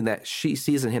be something that she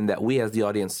sees in him that we as the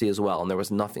audience see as well. And there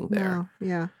was nothing there.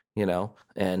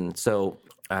 And so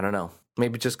I don't know.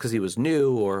 Maybe just because he was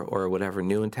new or whatever,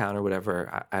 new in town or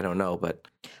whatever. I don't know. But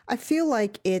I feel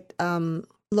like it.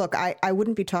 Look, I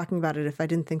wouldn't be talking about it if I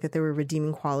didn't think that there were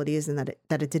redeeming qualities and that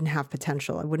it didn't have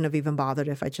potential. I wouldn't have even bothered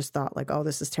if I just thought like, oh,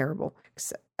 this is terrible.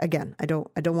 Again, I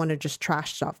don't want to just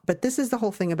trash stuff. But this is the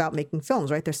whole thing about making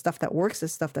films, right? There's stuff that works,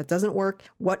 there's stuff that doesn't work.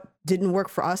 What didn't work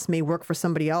for us may work for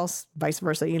somebody else, vice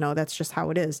versa. That's just how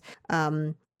it is.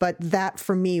 But that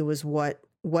for me was what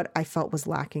I felt was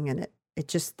lacking in it. It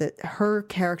just that her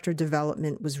character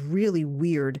development was really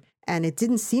weird. And it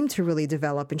didn't seem to really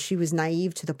develop. And she was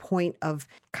naive to the point of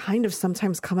kind of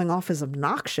sometimes coming off as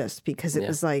obnoxious, because it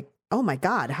was like, oh my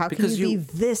God, how can you be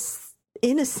this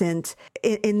innocent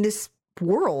in this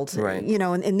world? Right.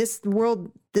 In this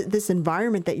world, this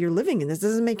environment that you're living in, this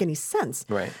doesn't make any sense.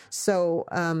 Right. So,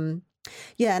 and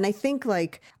I think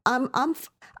like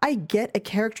I get a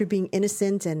character being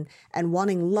innocent and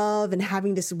wanting love and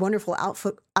having this wonderful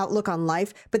outlook on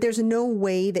life, but there's no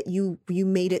way that you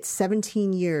made it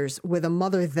 17 years with a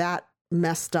mother that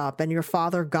messed up and your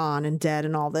father gone and dead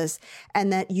and all this,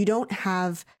 and that you don't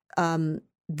have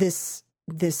this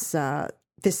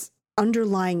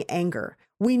underlying anger.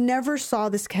 We never saw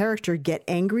this character get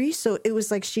angry, so it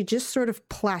was like she just sort of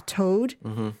plateaued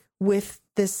with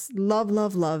this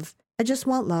love. I just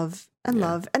want love and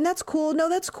love. And that's cool. No,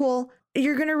 that's cool.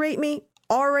 You're going to rate me?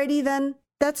 Alrighty then.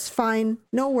 That's fine.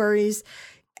 No worries.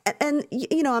 And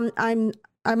I'm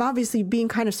obviously being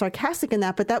kind of sarcastic in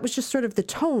that, but that was just sort of the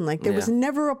tone. Like there was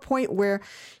never a point where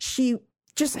she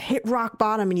just hit rock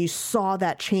bottom and you saw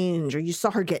that change, or you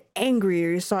saw her get angry, or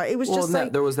you saw it was just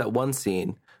like there was that one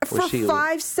scene for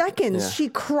 5 seconds she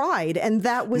cried, and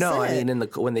that was no. it. I mean,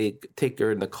 when they take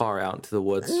her in the car out into the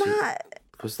woods,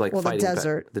 it was like fighting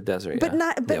the desert, but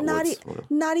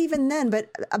not even then.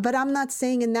 But I'm not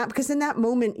saying in that, because in that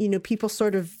moment, people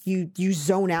sort of you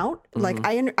zone out. Like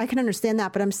I can understand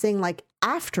that, but I'm saying like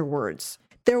afterwards,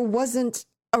 there wasn't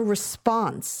a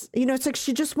response. It's like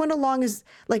she just went along as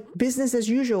like business as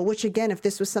usual, which again, if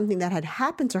this was something that had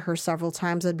happened to her several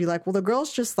times, I'd be like, well, the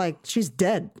girl's just like, she's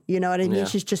dead. You know what I mean? Yeah.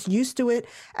 She's just used to it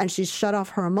and she's shut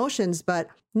off her emotions, but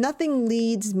nothing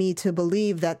leads me to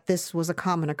believe that this was a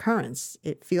common occurrence.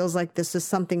 It feels like this is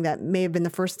something that may have been the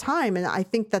first time. And I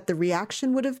think that the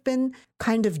reaction would have been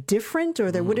kind of different,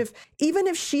 or there would have, even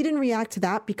if she didn't react to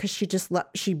that because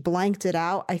she blanked it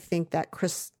out. I think that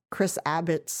Chris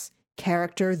Abbott's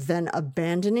character then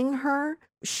abandoning her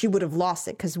she would have lost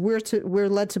it, because we're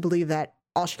led to believe that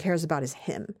all she cares about is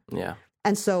him. Yeah.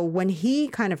 And so when he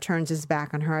kind of turns his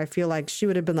back on her, I feel like she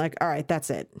would have been like, all right, that's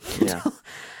it. Yeah.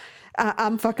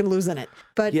 I'm fucking losing it.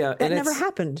 But Yeah, that never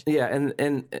happened. Yeah,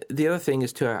 and the other thing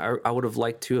is too, I would have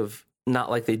liked to have, not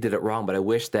like they did it wrong, but I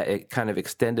wish that it kind of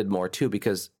extended more too,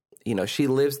 because she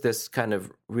lives this kind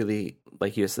of really,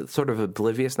 like you said, sort of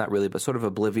oblivious, not really, but sort of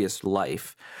oblivious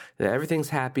life. That everything's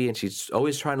happy, and she's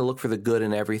always trying to look for the good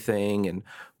in everything and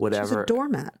whatever. She's a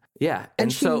doormat. Yeah,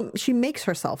 and she makes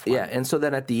herself one. Yeah, and so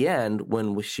then at the end,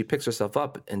 when she picks herself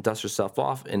up and dusts herself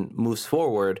off and moves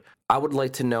forward, I would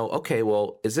like to know, okay,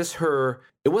 well, is this her?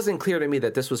 It wasn't clear to me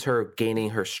that this was her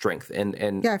gaining her strength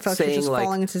and yeah, I felt saying she was just like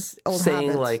falling into old saying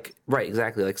habits. like right,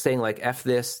 exactly, like saying like F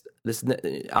this,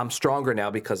 I'm stronger now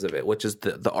because of it, which is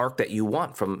the arc that you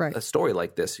want from a story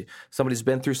like this. Somebody's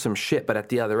been through some shit, but at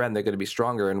the other end, they're going to be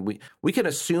stronger, and we can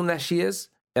assume that she is.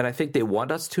 And I think they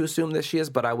want us to assume that she is,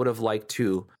 but I would have liked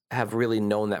to have really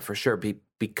known that for sure,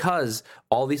 because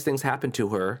all these things happen to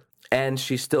her, and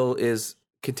she still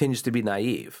continues to be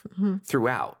naive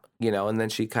throughout, and then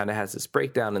she kind of has this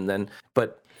breakdown, and then,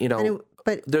 but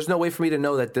there's no way for me to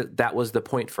know that that was the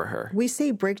point for her. We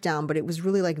say breakdown, but it was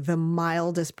really like the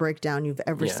mildest breakdown you've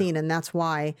ever seen, and that's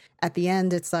why at the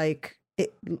end it's like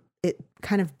it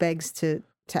kind of begs to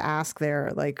ask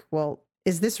there, like, well,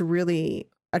 is this really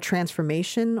a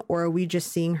transformation, or are we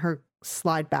just seeing her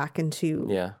slide back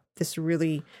into this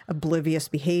really oblivious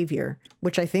behavior,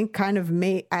 which I think kind of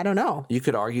I don't know. You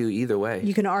could argue either way.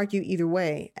 You can argue either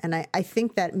way. And I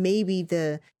think that maybe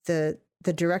the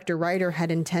director writer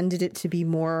had intended it to be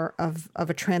more of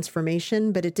a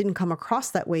transformation, but it didn't come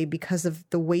across that way because of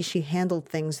the way she handled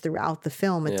things throughout the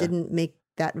film. It didn't make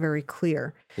that very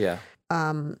clear. Yeah.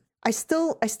 I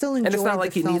still enjoy. And it's not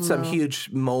like you need some though.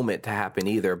 huge moment to happen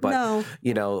either. But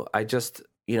I just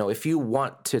if you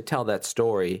want to tell that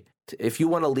story, if you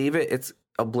want to leave it, it's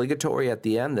obligatory at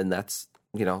the end, then that's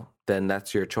then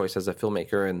that's your choice as a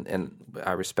filmmaker, and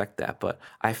I respect that. But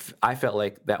I felt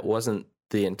like that wasn't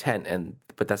the intent,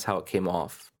 but that's how it came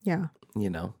off. Yeah.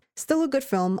 Still a good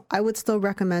film. I would still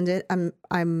recommend it.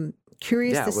 I'm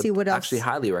curious to see what else. Actually,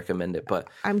 highly recommend it. But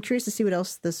I'm curious to see what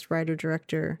else this writer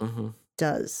director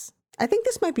does. I think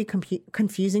this might be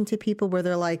confusing to people, where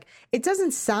they're like, it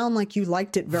doesn't sound like you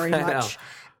liked it very much.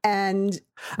 And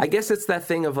I guess it's that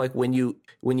thing of like when you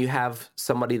have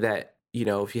somebody that,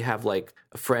 if you have like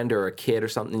a friend or a kid or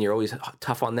something, you're always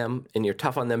tough on them, and you're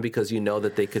tough on them because you know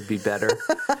that they could be better.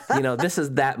 This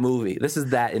is that movie. This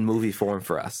is that in movie form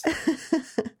for us.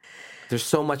 There's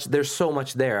so much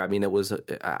there. I mean,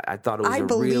 I thought it was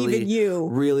a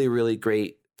really, really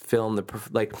great film.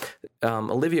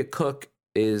 Olivia Cooke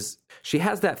she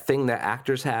has that thing that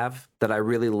actors have that I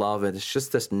really love, and it's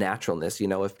just this naturalness.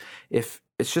 If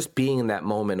it's just being in that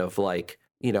moment of like,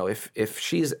 if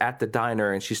she's at the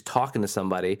diner and she's talking to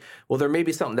somebody, well, there may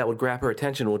be something that would grab her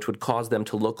attention, which would cause them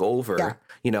to look over,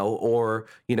 or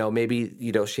maybe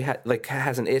she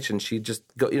has an itch and she just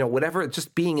go, whatever.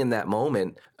 Just being in that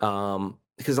moment,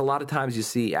 because a lot of times you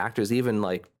see actors, even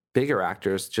like bigger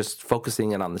actors, just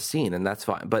focusing in on the scene, and that's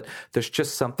fine. But there's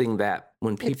just something that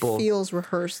when people, it feels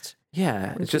rehearsed.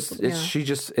 Yeah, it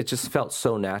just felt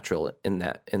so natural in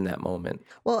that moment.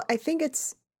 Well, I think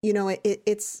it's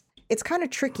it's kind of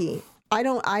tricky.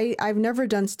 I've never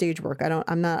done stage work.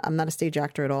 I'm not a stage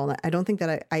actor at all. And I don't think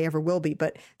that I ever will be,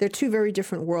 but they're two very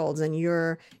different worlds, and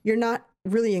you're not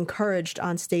really encouraged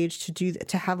on stage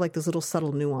to have like those little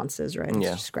subtle nuances, right?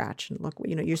 And scratch and look,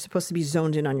 you're supposed to be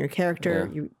zoned in on your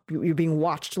character. Yeah. You're being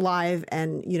watched live,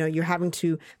 and you're having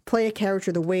to play a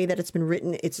character the way that it's been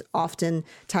written. It's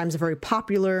oftentimes a very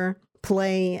popular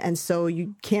play, and so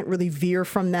you can't really veer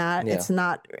from that. Yeah. It's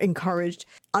not encouraged.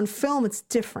 On film, it's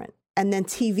different. And then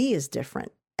TV is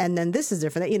different. And then this is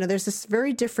different. There's this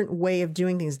very different way of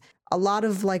doing things. A lot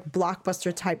of like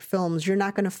blockbuster type films, you're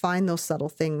not going to find those subtle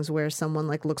things where someone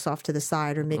like looks off to the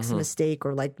side or makes a mistake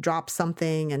or like drops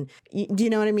something. And do you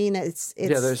know what I mean? It's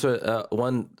there's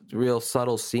one real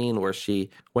subtle scene where she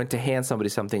went to hand somebody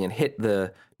something and hit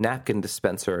the napkin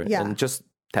dispenser, and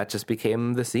that just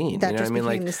became the scene. That just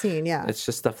became the scene, yeah. It's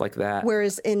just stuff like that.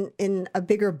 Whereas in a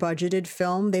bigger budgeted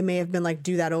film, they may have been like,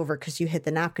 do that over because you hit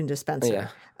the napkin dispenser.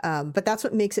 Yeah. But that's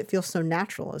what makes it feel so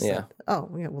natural. Is that,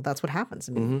 well, that's what happens.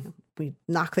 I mean, we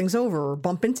knock things over or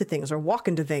bump into things or walk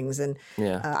into things. And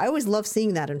I always love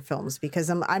seeing that in films because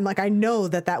I'm like, I know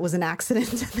that was an accident.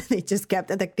 They just kept,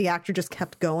 the actor just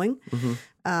kept going.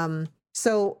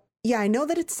 So... yeah, I know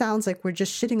that it sounds like we're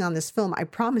just shitting on this film. I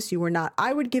promise you we're not.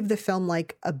 I would give the film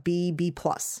like a B+.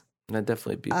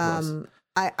 Definitely B+.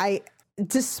 I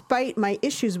despite my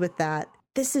issues with that,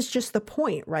 this is just the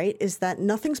point, right? Is that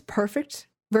nothing's perfect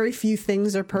very few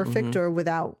things are perfect or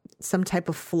without some type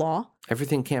of flaw.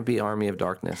 Everything can't be Army of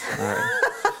Darkness. All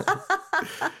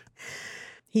right.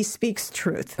 He speaks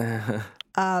truth.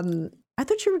 I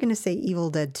thought you were going to say Evil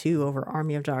Dead 2 over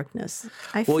Army of Darkness.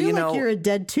 I feel like you're a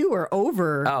Dead 2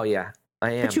 over. Oh yeah,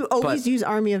 I am. But you always use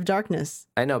Army of Darkness.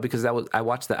 I know, because I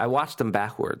watched them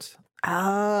backwards. Oh.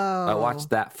 I watched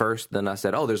that first, then I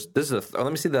said, "Oh,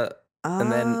 let me see the."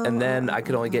 And then I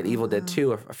could only get Evil Dead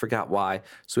 2. I forgot why.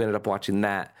 So we ended up watching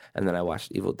that, and then I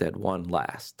watched Evil Dead 1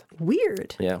 last.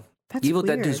 Weird. Yeah. That's Evil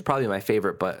weird. Dead 2 is probably my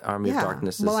favorite, but Army of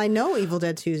Darkness is... Well, I know Evil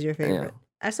Dead 2 is your favorite.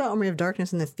 I saw Army of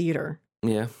Darkness in the theater.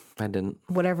 Yeah, I didn't.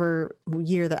 Whatever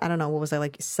year that, I don't know, what was I,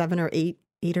 like 7 or 8?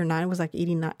 8 or 9 was like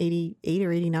 88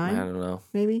 or 89? I don't know.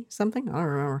 Maybe something? I don't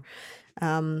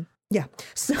remember. Yeah.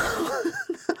 So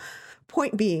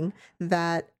point being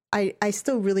that I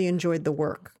still really enjoyed the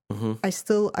work.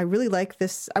 I really like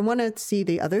this. I want to see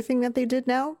the other thing that they did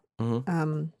now.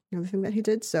 The other thing that he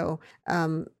did. So,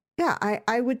 yeah,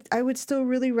 I would still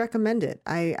really recommend it.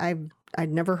 I'd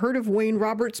never heard of Wayne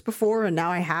Roberts before, and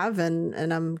now I have,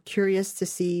 and I'm curious to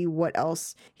see what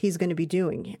else he's going to be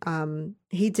doing.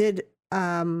 He did.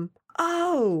 I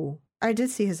did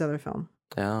see his other film.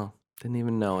 Oh, didn't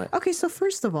even know it. Okay, so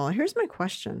first of all, here's my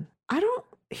question.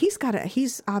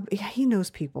 He knows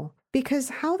people, because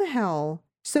how the hell?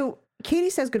 So Katie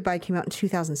Says Goodbye came out in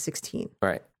 2016.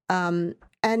 Right. And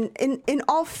in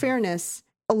all fairness,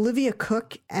 Olivia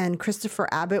Cooke and Christopher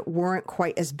Abbott weren't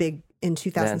quite as big in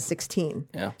 2016.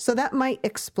 Yeah. So that might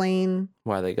explain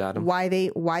why they got him. Why they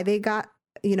got,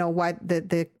 why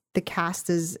the cast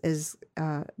is as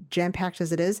jam-packed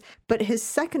as it is. But his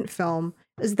second film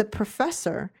is The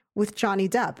Professor with Johnny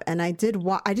Depp, and I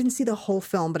didn't see the whole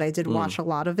film, but I did watch a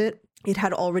lot of it. It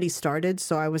had already started,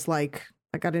 so I was like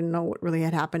I didn't know what really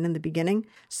had happened in the beginning.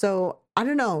 So I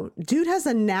don't know. Dude has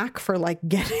a knack for like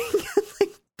getting like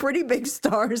pretty big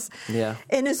stars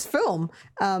in his film.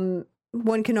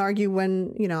 One can argue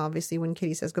when, obviously when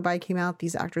Katie Says Goodbye came out,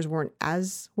 these actors weren't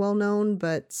as well known,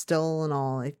 but still and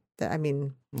all, I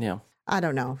mean, I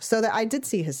don't know. So that I did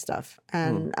see his stuff,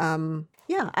 and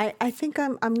I think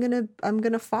I'm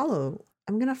gonna follow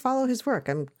his work.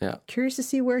 I'm curious to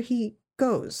see where he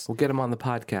goes. We'll get him on the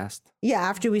podcast. Yeah,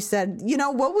 after we said,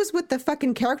 what was with the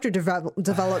fucking character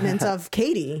development of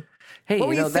Katie? Hey,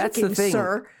 that's the thing.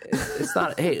 Sir? It's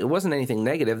not. Hey, it wasn't anything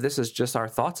negative. This is just our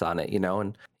thoughts on it,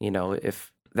 and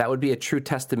if that would be a true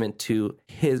testament to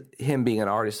him being an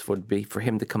artist, would be for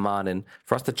him to come on and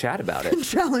for us to chat about it.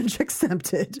 Challenge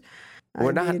accepted.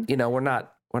 We're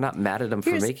not mad at him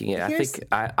for making it. I think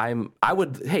I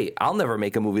would. Hey, I'll never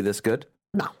make a movie this good.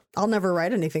 No, I'll never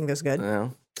write anything this good.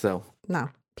 No.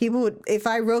 People would, if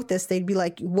I wrote this, they'd be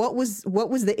like, "What was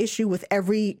the issue with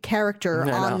every character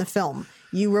on the film?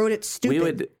 You wrote it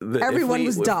stupid. Everyone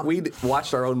was dumb." We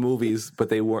watched our own movies, but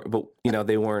they weren't. But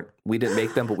they weren't. We didn't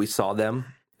make them, but we saw them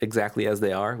exactly as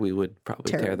they are. We would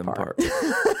probably tear them apart.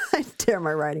 I tear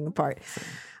my writing apart.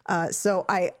 So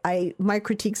my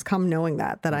critiques come knowing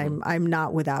that I'm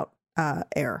not without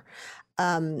error.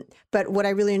 But what I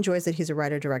really enjoy is that he's a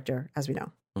writer-director, as we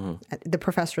know. The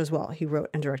Professor as well. He wrote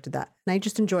and directed that. And I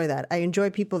just enjoy that. I enjoy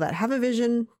people that have a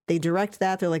vision. They direct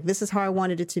that. They're like, this is how I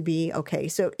wanted it to be. Okay.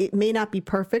 So it may not be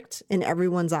perfect in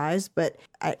everyone's eyes, but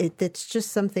it's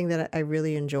just something that I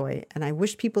really enjoy. And I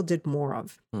wish people did more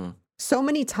of. So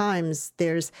many times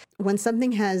when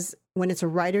it's a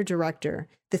writer-director,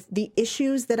 the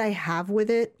issues that I have with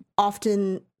it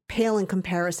often pale in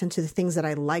comparison to the things that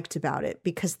I liked about it,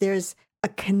 because there's a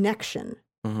connection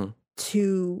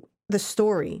to the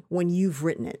story when you've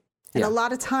written it. And a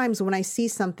lot of times when I see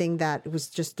something that was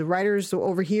just the writers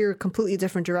over here, completely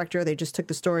different director, they just took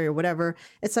the story or whatever,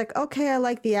 it's like, okay, I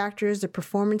like the actors, the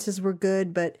performances were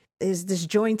good, but is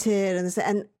disjointed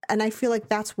and I feel like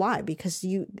that's why, because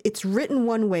it's written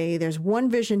one way, there's one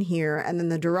vision here, and then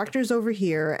the director's over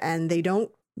here, and they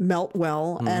don't melt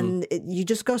well, and you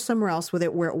just go somewhere else with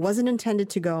it where it wasn't intended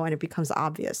to go, and it becomes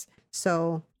obvious.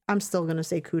 So I'm still going to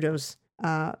say kudos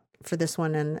for this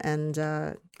one, and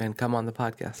come on the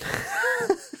podcast.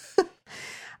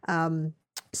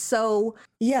 So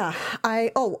yeah,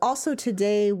 also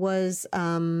today was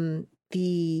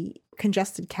the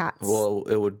Congested Cats. Well,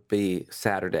 it would be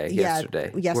Saturday.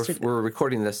 Yesterday. We're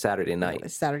recording this Saturday night.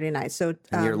 Saturday night. So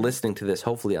and you're listening to this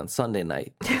hopefully on Sunday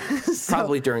night.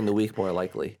 Probably during the week, more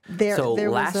likely.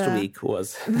 Last week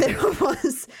was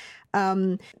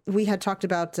we had talked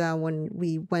about when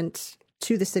we went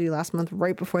to the city last month,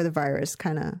 right before the virus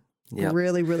kind of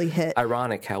really, really hit.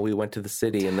 Ironic how we went to the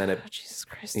city and then Jesus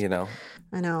Christ. I know.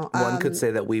 One could say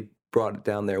that we brought it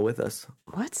down there with us.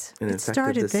 What? It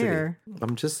started there.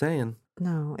 I'm just saying.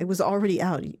 No, it was already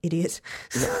out, you idiot.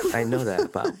 Yeah, I know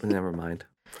that, but never mind.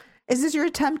 Is this your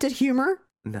attempt at humor?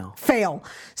 No. Fail.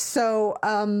 So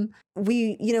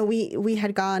we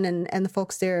had gone and the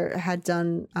folks there had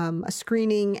done a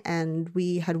screening, and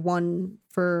we had won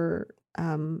for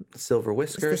Silver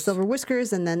Whiskers. the Silver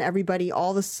Whiskers, and then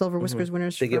all the Silver Whiskers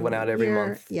winners. They get from one out every year,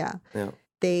 month. Yeah. Yeah.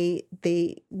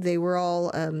 They were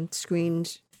all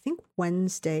screened. I think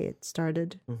Wednesday it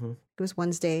started. Mm-hmm. It was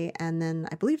Wednesday, and then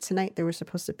I believe tonight they were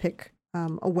supposed to pick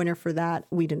a winner for that.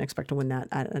 We didn't expect to win that,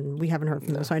 and we haven't heard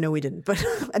from them, so I know we didn't. But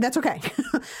and that's okay.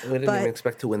 We didn't even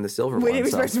expect to win the silver We one. didn't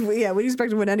expect we didn't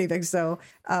expect to win anything. So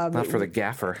Not for the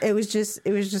gaffer. it was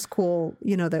just cool,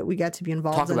 that we got to be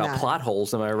involved. Talk in about that. plot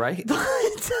holes, am I right?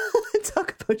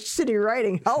 Talk about shitty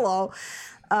writing. Hello.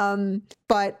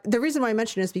 But the reason why I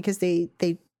mention it is because they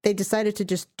decided to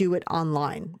just do it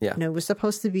online. Yeah. It was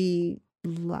supposed to be.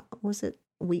 Was it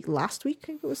last week? I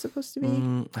think it was supposed to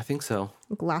be. I think so.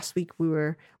 Last week we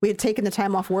had taken the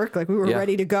time off work, like we were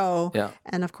ready to go. Yeah.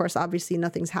 And of course, obviously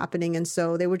nothing's happening. And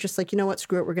so they were just like, you know what,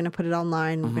 screw it. We're going to put it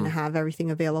online. We're going to have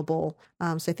everything available.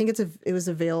 So I think it was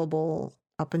available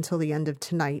up until the end of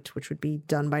tonight, which would be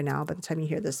done by now by the time you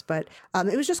hear this. But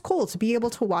it was just cool to be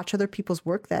able to watch other people's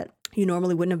work that you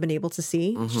normally wouldn't have been able to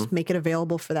see. Just make it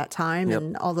available for that time. Yep.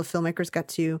 And all the filmmakers got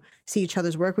to see each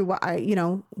other's work. We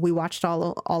watched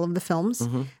all of the films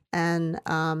and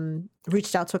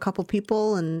reached out to a couple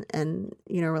people and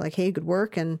we're like, hey, good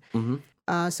work. And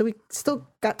so we still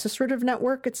got to sort of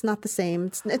network. It's not the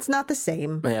same. It's not the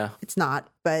same. Yeah. It's not,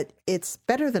 but it's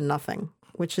better than nothing,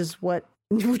 which was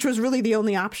really the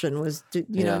only option was, do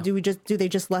they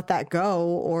just let that go,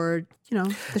 or,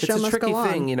 the show must go on.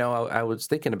 It's a tricky thing. I was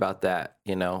thinking about that,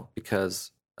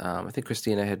 because I think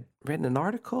Christina had written an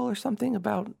article or something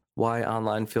about why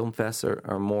online film fests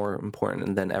are more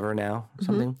important than ever now or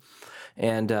something.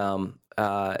 And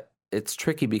it's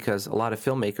tricky because a lot of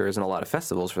filmmakers and a lot of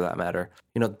festivals, for that matter,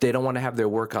 they don't want to have their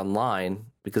work online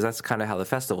because that's kind of how the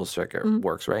festival circuit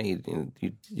works, right?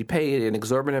 You pay an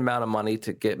exorbitant amount of money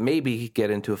to maybe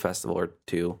get into a festival or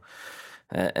two,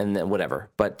 and then whatever.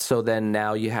 But so then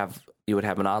now you would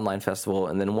have an online festival,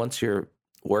 and then once your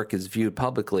work is viewed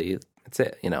publicly, that's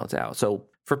it. It's out. So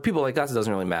for people like us, it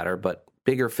doesn't really matter. But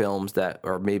bigger films that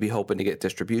are maybe hoping to get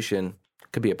distribution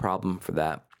could be a problem for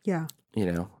that. Yeah.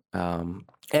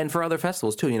 And for other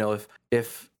festivals too,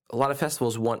 if a lot of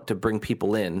festivals want to bring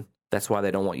people in, that's why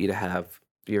they don't want you to have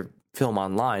your film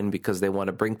online, because they want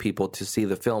to bring people to see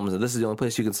the films, and this is the only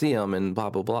place you can see them, and blah,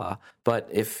 blah, blah. But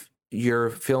if your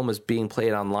film is being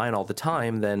played online all the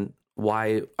time, then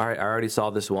why? I already saw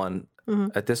this one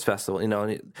at this festival.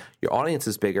 Your audience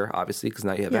is bigger, obviously, because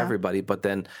now you have everybody. But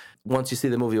then once you see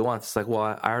the movie once, it's like,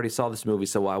 well, I already saw this movie,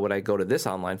 so why would I go to this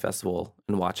online festival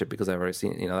and watch it because I've already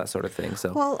seen it? That sort of thing.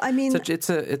 So, well, I mean,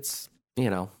 it's it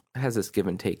has this give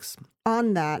and takes.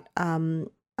 On that,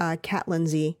 Kat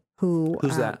Lindsay,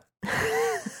 who's that?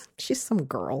 She's some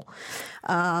girl.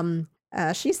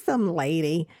 She's some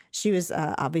lady. She was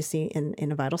obviously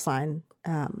in A Vital Sign.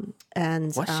 And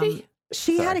was she?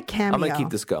 She had a cameo. I'm going to keep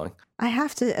this going. I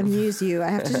have to amuse you. I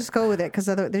have to just go with it because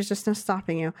there's just no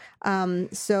stopping you.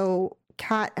 So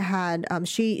Kat had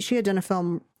she had done a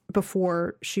film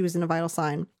before she was in A Vital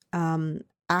Sign.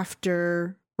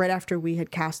 Right after we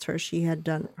had cast her, she had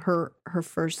done her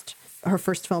first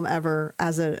film ever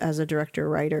as a director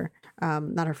writer.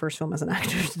 Not her first film as an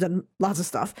actor. She's done lots of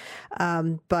stuff.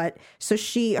 But so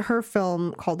her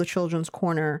film called The Children's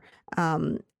Corner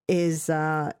is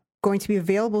going to be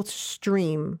available to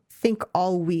stream, I think,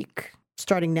 all week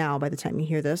starting now by the time you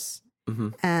hear this.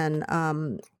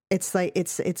 And it's like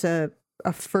it's a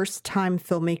first time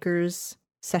filmmakers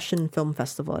session film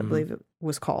festival, I believe it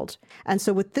was called. And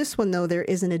so with this one, though, there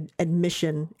is an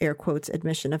admission, air quotes,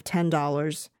 admission of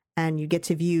 $10. And you get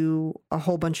to view a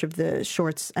whole bunch of the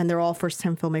shorts, and they're all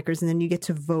first-time filmmakers. And then you get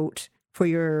to vote for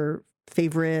your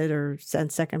favorite or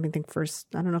second. I think first.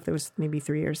 I don't know if there was maybe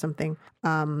 3 or something.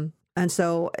 And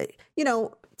so,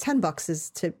 $10 is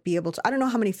to be able to. I don't know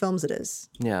how many films it is.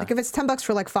 Yeah. Like if it's $10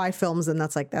 for like 5 films, then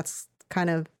that's kind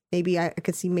of maybe I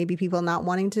could see maybe people not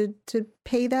wanting to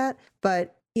pay that.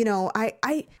 But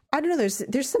I don't know.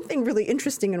 There's something really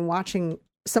interesting in watching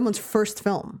someone's first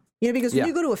film. Because when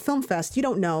you go to a film fest, you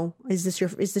don't know, is this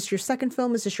your second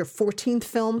film? Is this your 14th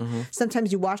film?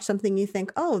 Sometimes you watch something, you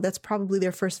think, oh, that's probably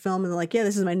their first film. And they're like, yeah,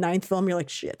 this is my 9th film. You're like,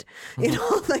 shit.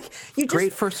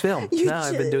 Great first film.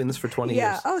 I've been doing this for 20 years.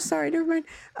 Yeah. Oh, sorry. Never mind.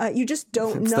 You just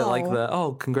don't it's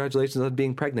know. Congratulations on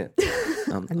being pregnant.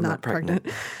 I'm not pregnant.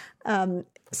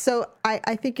 So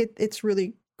I think it's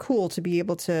really cool to be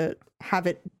able to have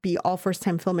it be all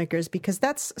first-time filmmakers, because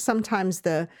that's sometimes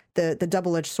the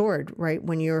double-edged sword, right?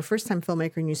 When you're a first-time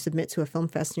filmmaker and you submit to a film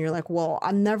fest and you're like, well,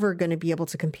 I'm never going to be able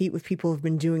to compete with people who've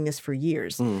been doing this for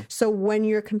years. So when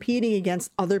you're competing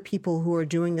against other people who are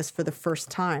doing this for the first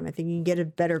time, I think you get a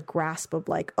better grasp of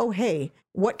like, oh, hey,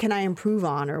 what can I improve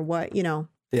on, or what, you know?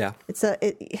 Yeah.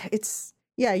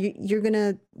 You're going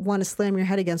to want to slam your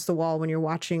head against the wall when you're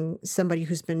watching somebody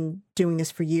who's been doing this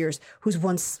for years, who's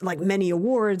won like many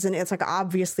awards. And it's like,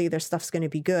 obviously their stuff's going to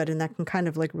be good. And that can kind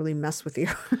of like really mess with your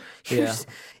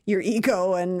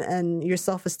ego and your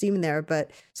self-esteem in there. But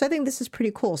so I think this is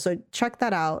pretty cool. So check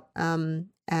that out.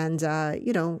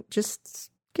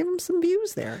 Just give them some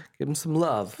views there. Give them some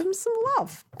love. Give them some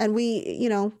love. And we,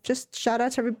 just shout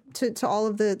out to all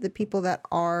of the people that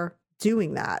are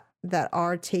doing that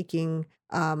are taking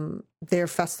their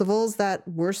festivals that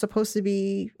were supposed to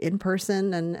be in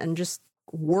person and just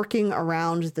working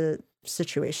around the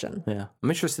situation. Yeah. I'm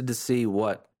interested to see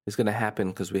what is going to happen,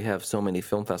 because we have so many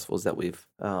film festivals that we've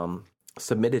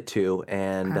submitted to,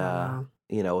 and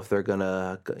if they're going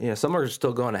to, some are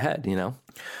still going ahead, so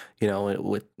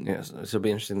it'll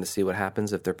be interesting to see what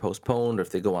happens if they're postponed, or if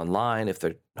they go online, if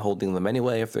they're holding them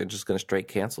anyway, if they're just going to straight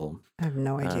cancel them. I have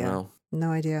no idea. I don't know.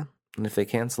 No idea. And if they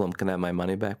cancel them, can I have my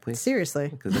money back, please? Seriously.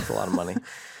 Because it's a lot of money.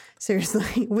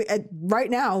 Seriously. Right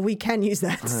now, we can use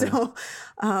that. So,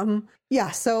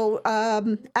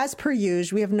 as per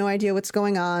usual, we have no idea what's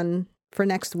going on for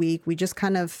next week. We just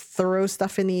kind of throw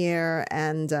stuff in the air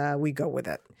and we go with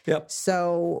it. Yep.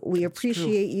 So we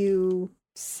appreciate you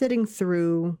sitting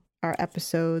through our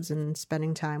episodes and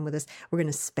spending time with us. We're going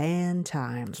to span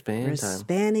time.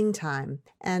 Spanning time.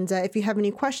 And if you have any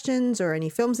questions or any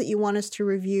films that you want us to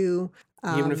review,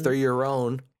 even if they're your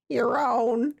own,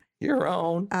 throw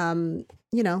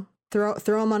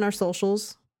them on our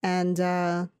socials and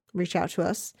reach out to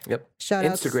us. Yep.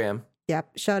 Instagram.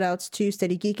 Yep. Shout outs to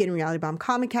Steady Geek and Reality Bomb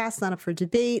Comic Cast, Line Up for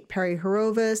Debate, Perry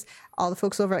Horovas, all the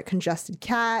folks over at Congested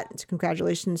Cat.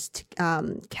 Congratulations to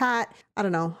Cat. I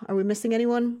don't know. Are we missing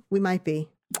anyone? We might be.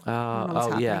 I don't know what's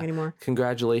happening anymore.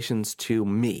 Congratulations to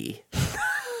me.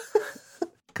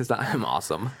 Because I'm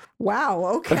awesome. Wow.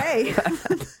 Okay.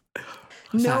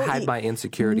 I hide my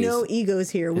insecurities. No egos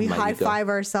here. We high five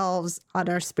ourselves on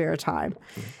our spare time.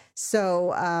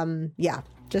 So,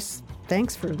 just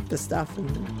thanks for the stuff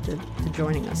and to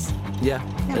joining us. Yeah,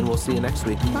 and we'll see you next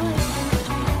week.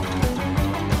 Bye.